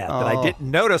volleyball net that I didn't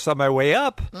notice on my way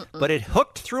up, but it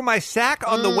hooked through my sack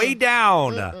on the way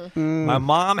down. My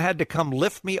mom had to come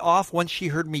lift me off once she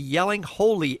heard me yelling,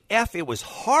 "Holy F," it was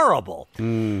horrible.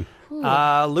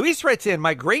 Luis writes in,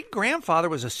 my great-grandfather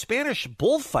was a Spanish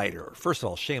bullfighter. First of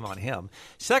all, shame on him.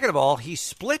 Second of all, he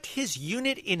split his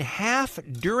unit in half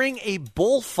during a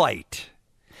bullfight.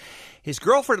 His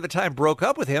girlfriend at the time broke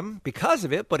up with him because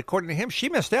of it, but according to him, she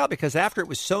missed out because after it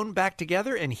was sewn back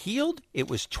together and healed, it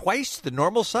was twice the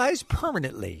normal size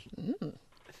permanently.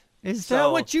 Is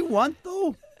that what you want,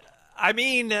 though? I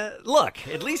mean, look,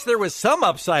 at least there was some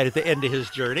upside at the end of his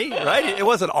journey, right? It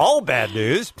wasn't all bad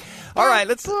news. All right,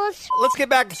 let's get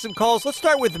back to some calls. Let's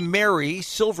start with Mary,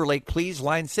 Silver Lake, please,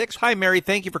 line 6. Hi, Mary.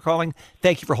 Thank you for calling.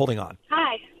 Thank you for holding on.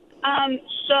 Hi.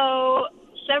 So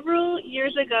several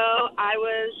years ago, I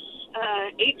was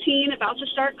 18, about to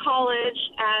start college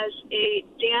as a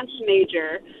dance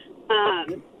major.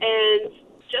 And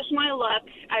just my luck,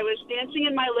 I was dancing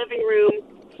in my living room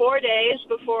 4 days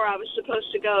before I was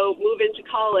supposed to go move into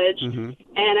college.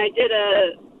 And I did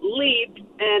a leap,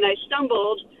 and I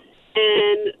stumbled,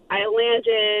 and I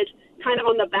landed kind of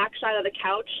on the backside of the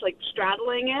couch, like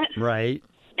straddling it. Right.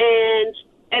 And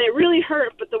it really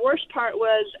hurt, but the worst part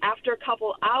was after a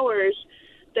couple hours,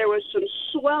 there was some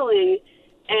swelling,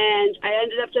 and I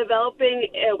ended up developing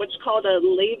what's called a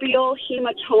labial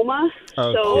hematoma.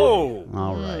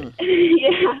 All right.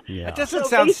 Yeah. That doesn't So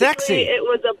sound basically, sexy. It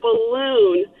was a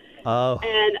balloon, Oh.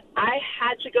 and I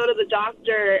had to go to the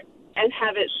doctor and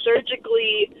have it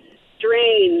surgically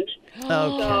drained. Okay.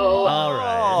 All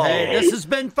right. Hey, this has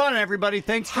been fun, everybody.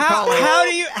 Thanks for calling. How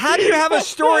do you have a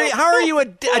story? How are you a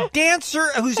dancer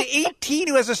who's 18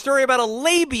 who has a story about a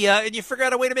labia and you figure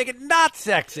out a way to make it not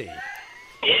sexy?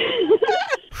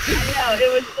 I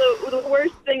know, it was the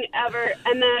worst thing ever.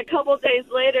 And then a couple days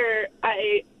later,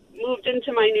 I moved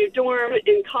into my new dorm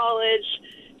in college,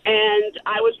 and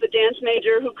I was the dance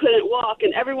major who couldn't walk,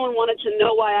 and everyone wanted to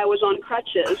know why I was on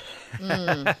crutches.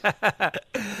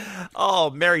 Oh,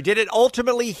 Mary, did it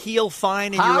ultimately heal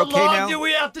fine and How you're okay long now? do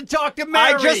we have to talk to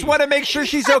Mary? I just want to make sure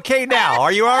she's okay now.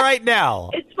 Are you all right now?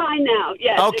 It's fine now,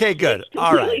 yes. Okay, good.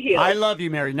 All right. Healed. I love you,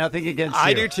 Mary. Nothing against you.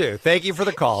 I do too. Thank you for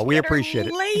the call. We appreciate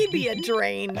it. Labia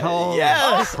drained. Oh,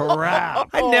 Yes. crap.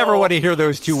 I never want to hear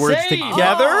those two words Same.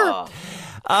 together.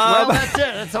 Well, that's it.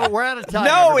 That's all. We're out of time.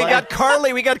 No, everybody. we got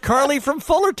Carly. We got Carly from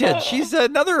Fullerton. She's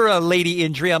another lady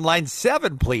injury on line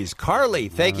 7, please. Carly,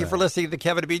 thank you for listening to the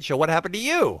Kevin and Bean Show. What happened to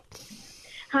you?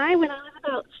 Hi, when I was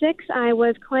about 6, I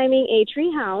was climbing a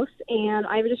tree house, and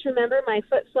I just remember my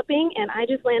foot slipping, and I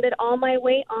just landed all my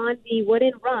weight on the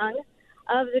wooden rung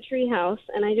of the tree house,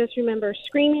 and I just remember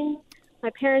screaming,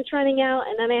 my parents running out,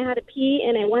 and then I had to pee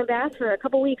in a warm bath for a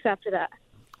couple weeks after that.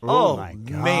 Oh, my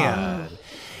God. Man.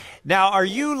 Now, are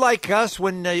you like us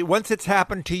when once it's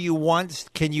happened to you once,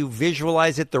 can you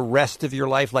visualize it the rest of your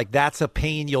life? Like that's a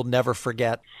pain you'll never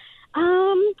forget?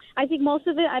 I think most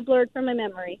of it I blurred from my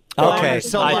memory. Okay,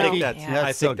 so I lucky. think that's, Yeah.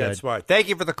 I So think that's good. smart. Thank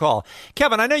you for the call.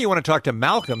 Kevin, I know you want to talk to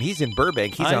Malcolm. He's in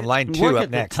Burbank. He's on line 2 look up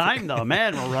at next. The time, though,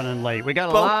 man, we're running late. We got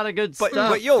a But- lot of good stuff.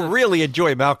 But you'll really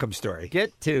enjoy Malcolm's story.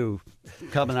 Get to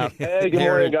coming up. Hey, good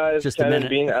here morning, in guys. Just a Kevin, minute.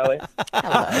 Bean, Allie.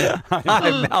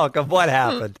 Hi, Malcolm. What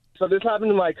happened? So this happened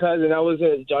to my cousin. I was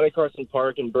in Johnny Carson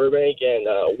Park in Burbank,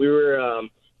 and we were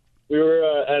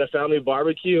at a family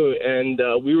barbecue, and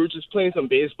we were just playing some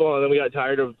baseball, and then we got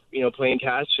tired of playing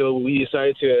catch, so we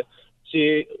decided to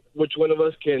see which one of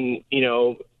us can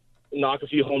knock a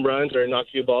few home runs or knock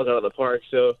a few balls out of the park.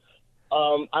 So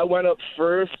I went up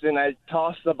first, and I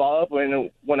tossed the ball up,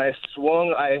 and when I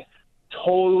swung, I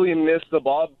totally missed the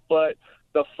ball, but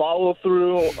the follow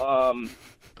through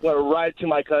went right to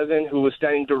my cousin, who was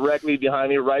standing directly behind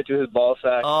me, right to his ball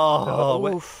sack.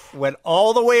 Oh, went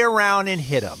all the way around and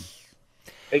hit him.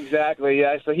 Exactly,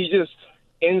 yeah. So he just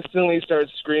instantly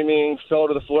started screaming, fell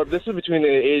to the floor. This is between the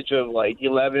age of like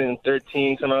 11 and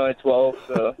 13, somewhere like 12.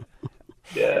 So,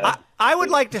 yeah. I would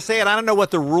like to say, and I don't know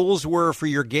what the rules were for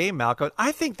your game, Malcolm.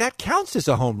 I think that counts as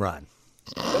a home run.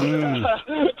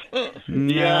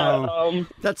 No.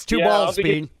 That's 2 balls,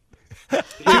 Bean.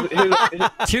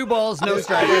 2 balls, no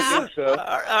strikes. So. All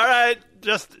right.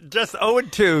 Just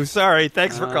 0-2. Sorry.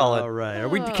 Thanks for calling. All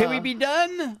right. Can we be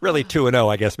done? Really, 2-0,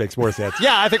 I guess, makes more sense.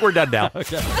 Yeah, I think we're done now.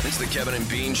 It's the Kevin and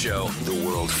Bean Show, the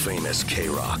world famous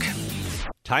K-Rock.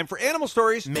 Time for animal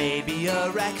stories. Maybe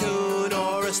a raccoon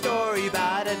or a story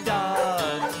about a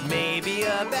dog. Maybe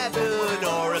a baboon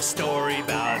or a story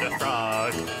about a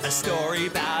frog. A story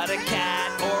about a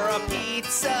cat or a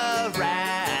pizza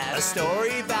rat. A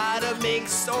story about a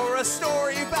minx or a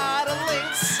story about a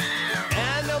lynx.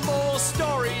 Animal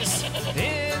stories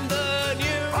in the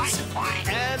news.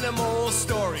 Animal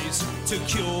stories to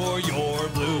cure your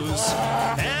blues.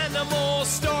 Animal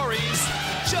stories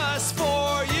just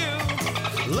for you.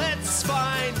 Let's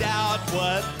find out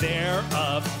what they're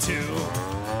up to.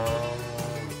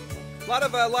 A lot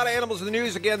of animals in the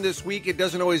news again this week. It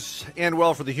doesn't always end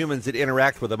well for the humans that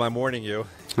interact with them. I'm warning you.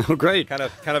 Oh, great. Kind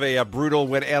of a brutal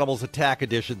when animals attack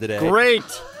edition today. Great.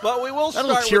 But we will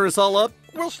That'll start cheer us all up.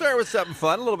 We'll start with something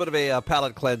fun, a little bit of a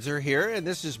palate cleanser here. And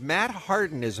this is Matt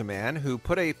Harden is a man who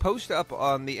put a post up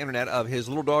on the internet of his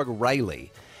little dog,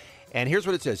 Riley. And here's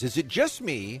what it says. Is it just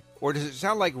me, or does it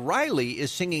sound like Riley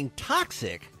is singing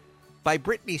Toxic by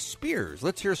Britney Spears?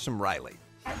 Let's hear some Riley.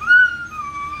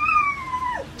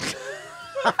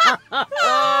 All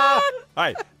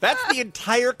right, that's the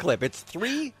entire clip. It's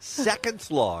 3 seconds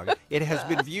long. It has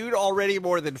been viewed already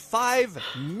more than 5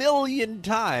 million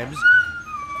times.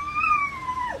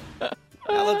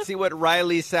 Now let's see what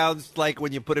Riley sounds like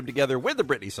when you put him together with the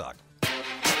Britney song.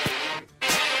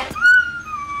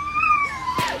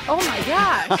 Oh my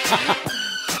gosh.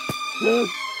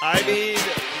 I mean,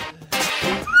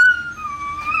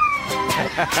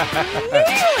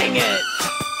 nailing it.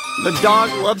 The dog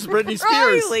loves Britney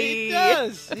Spears. Riley. He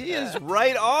does. He is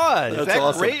right on. That's is that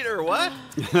awesome. great or what?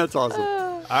 That's awesome.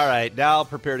 All right, now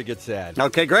prepare to get sad.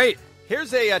 Okay, great.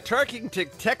 Here's a Tarkington,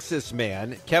 Texas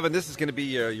man. Kevin, this is going to be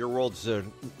your world's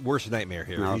worst nightmare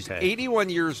here. Okay. He's 81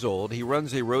 years old. He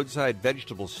runs a roadside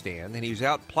vegetable stand, and he was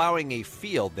out plowing a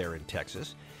field there in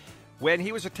Texas when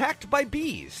he was attacked by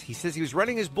bees. He says he was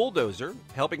running his bulldozer,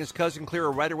 helping his cousin clear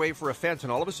a right-of-way for a fence,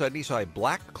 and all of a sudden he saw a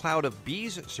black cloud of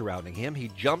bees surrounding him.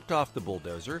 He jumped off the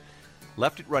bulldozer,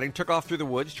 left it running, took off through the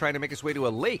woods, trying to make his way to a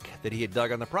lake that he had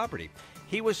dug on the property.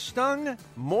 He was stung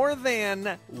more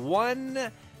than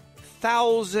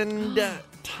 1,000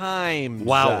 times.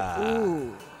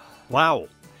 Wow. Wow.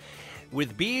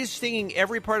 With bees stinging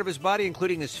every part of his body,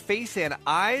 including his face and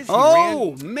eyes.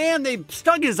 Man, they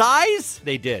stung his eyes?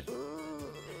 They did.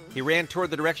 He ran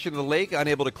toward the direction of the lake,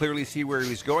 unable to clearly see where he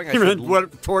was going. He ran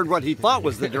toward what he thought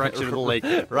was the direction of the lake.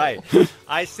 Right.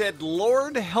 I said,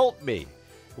 Lord, help me.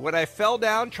 When I fell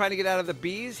down trying to get out of the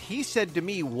bees, he said to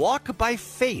me, walk by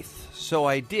faith. So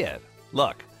I did.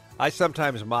 Look, I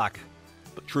sometimes mock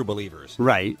true believers.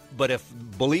 Right. But if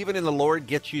believing in the Lord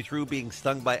gets you through being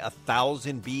stung by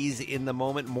 1,000 bees in the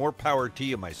moment, more power to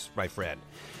you, my friend.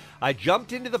 I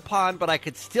jumped into the pond, but I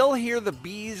could still hear the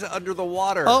bees under the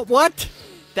water. Oh, what?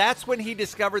 That's when he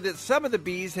discovered that some of the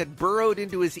bees had burrowed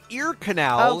into his ear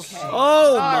canals. Okay.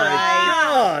 Oh, my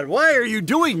God. Why are you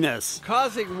doing this?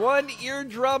 Causing one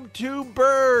eardrum to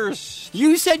burst.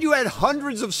 You said you had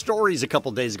hundreds of stories a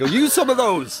couple days ago. Use some of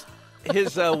those.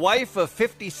 His wife of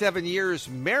 57 years,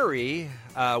 Mary,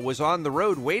 was on the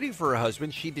road waiting for her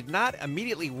husband. She did not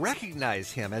immediately recognize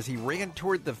him as he ran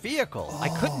toward the vehicle. I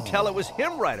couldn't tell it was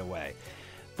him right away.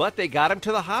 But they got him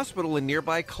to the hospital in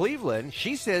nearby Cleveland.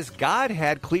 She says God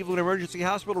had Cleveland Emergency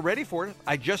Hospital ready for it.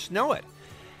 I just know it.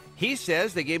 He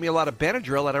says they gave me a lot of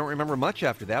Benadryl. I don't remember much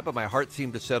after that, but my heart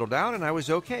seemed to settle down and I was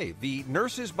okay. The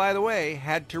nurses, by the way,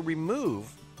 had to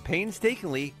remove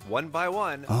painstakingly, one by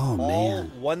one, all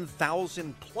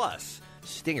 1,000 plus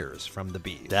stingers from the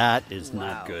bees. That is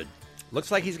not good.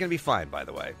 Looks like he's going to be fine, by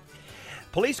the way.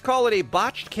 Police call it a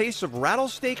botched case of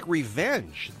rattlesnake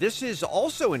revenge. This is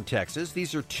also in Texas.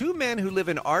 These are two men who live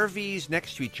in RVs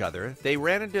next to each other. They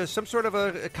ran into some sort of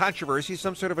a controversy,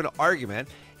 some sort of an argument,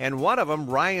 and one of them,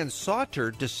 Ryan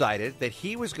Sauter, decided that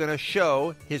he was going to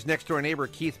show his next-door neighbor,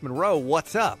 Keith Monroe,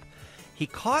 what's up. He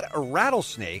caught a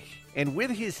rattlesnake, and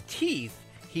with his teeth,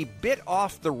 he bit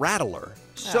off the rattler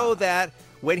so that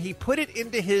when he put it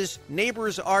into his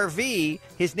neighbor's RV,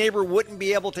 his neighbor wouldn't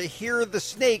be able to hear the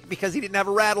snake because he didn't have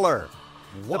a rattler.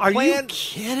 Are you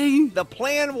kidding? The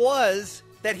plan was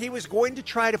that he was going to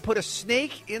try to put a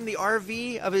snake in the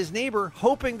RV of his neighbor,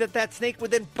 hoping that that snake would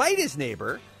then bite his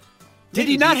neighbor. Did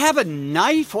he not have a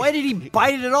knife? Why did he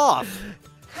bite it off?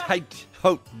 I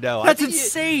don't know. That's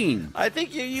insane. I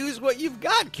think you use what you've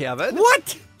got, Kevin.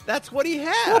 What? That's what he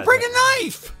had. Well, bring a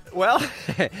knife. Well,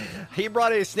 he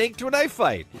brought a snake to a knife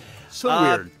fight. So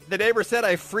weird. The neighbor said,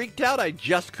 I freaked out. I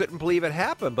just couldn't believe it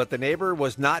happened. But the neighbor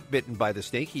was not bitten by the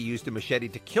snake. He used a machete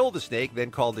to kill the snake, then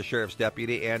called the sheriff's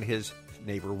deputy, and his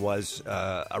neighbor was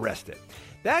arrested.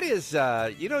 That is,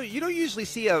 you don't usually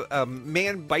see a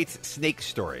man bites snake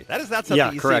story. That is not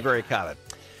something you see very common.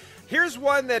 Here's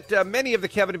one that many of the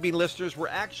Kevin and Bean listeners were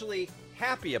actually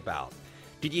happy about.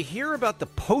 Did you hear about the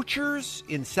poachers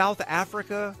in South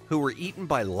Africa who were eaten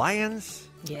by lions?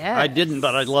 Yeah. I didn't,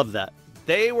 but I love that.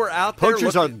 They were out there.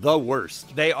 Poachers are the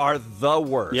worst. They are the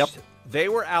worst. Yep. They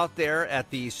were out there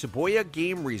at the Saboya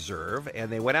Game Reserve,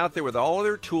 and they went out there with all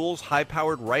their tools,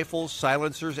 high-powered rifles,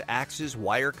 silencers, axes,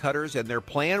 wire cutters, and their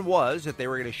plan was that they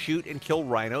were going to shoot and kill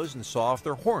rhinos and saw off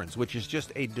their horns, which is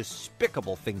just a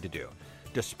despicable thing to do.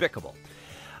 Despicable.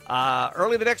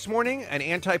 Early the next morning, an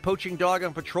anti-poaching dog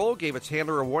on patrol gave its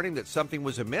handler a warning that something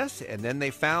was amiss, and then they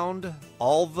found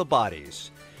all the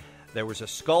bodies. There was a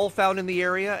skull found in the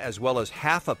area, as well as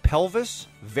half a pelvis.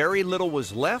 Very little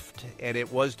was left, and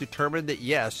it was determined that,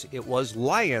 yes, it was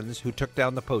lions who took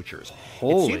down the poachers.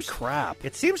 Holy crap.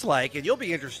 It seems like, and you'll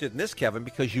be interested in this, Kevin,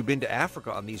 because you've been to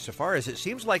Africa on these safaris, it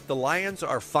seems like the lions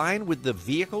are fine with the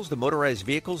vehicles, the motorized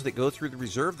vehicles that go through the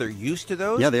reserve. They're used to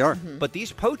those. Yeah, they are. Mm-hmm. But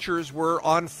these poachers were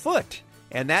on foot,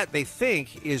 and that, they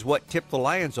think, is what tipped the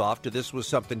lions off to this was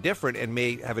something different and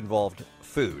may have involved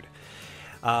food.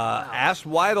 Asked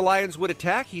why the lions would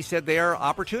attack, he said they are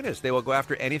opportunists. They will go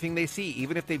after anything they see,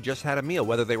 even if they've just had a meal.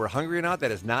 Whether they were hungry or not,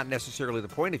 that is not necessarily the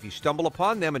point. If you stumble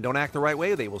upon them and don't act the right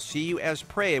way, they will see you as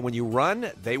prey. And when you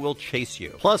run, they will chase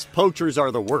you. Plus, poachers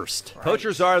are the worst.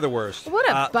 Poachers are the worst. What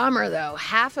a bummer, though.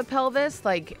 Half a pelvis?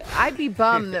 Like, I'd be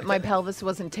bummed that my pelvis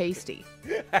wasn't tasty.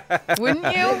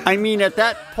 Wouldn't you? I mean, at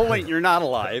that point, you're not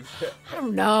alive. I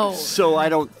don't know. So I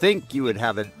don't think you would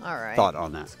have a All right. thought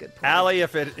on that. That's a good point. Allie,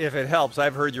 if it helps,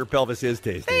 I've heard your pelvis is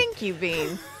tasty. Thank you,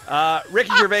 Bean.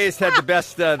 Ricky Gervais had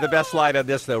the best line on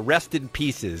this, though. Rest in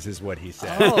pieces is what he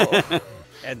said. Oh.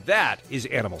 And that is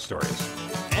Animal Stories.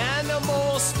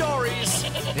 Animal stories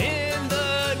in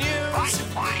the news.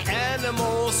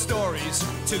 Animal stories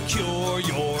to cure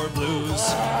your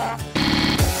blues.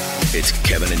 It's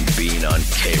Kevin and Bean on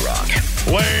K-Rock.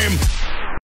 Lame.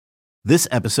 This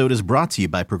episode is brought to you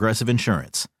by Progressive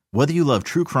Insurance. Whether you love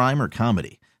true crime or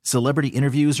comedy, celebrity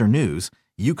interviews or news,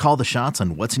 you call the shots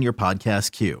on what's in your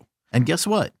podcast queue. And guess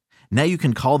what? Now you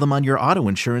can call them on your auto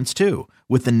insurance too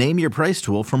with the Name Your Price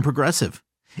tool from Progressive.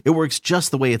 It works just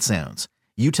the way it sounds.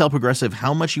 You tell Progressive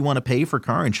how much you want to pay for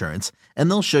car insurance, and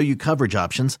they'll show you coverage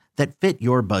options that fit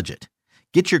your budget.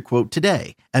 Get your quote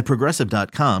today at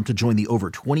Progressive.com to join the over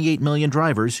 28 million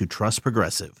drivers who trust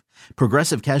Progressive.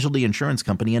 Progressive Casualty Insurance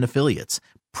Company and Affiliates.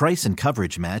 Price and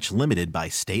coverage match limited by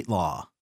state law.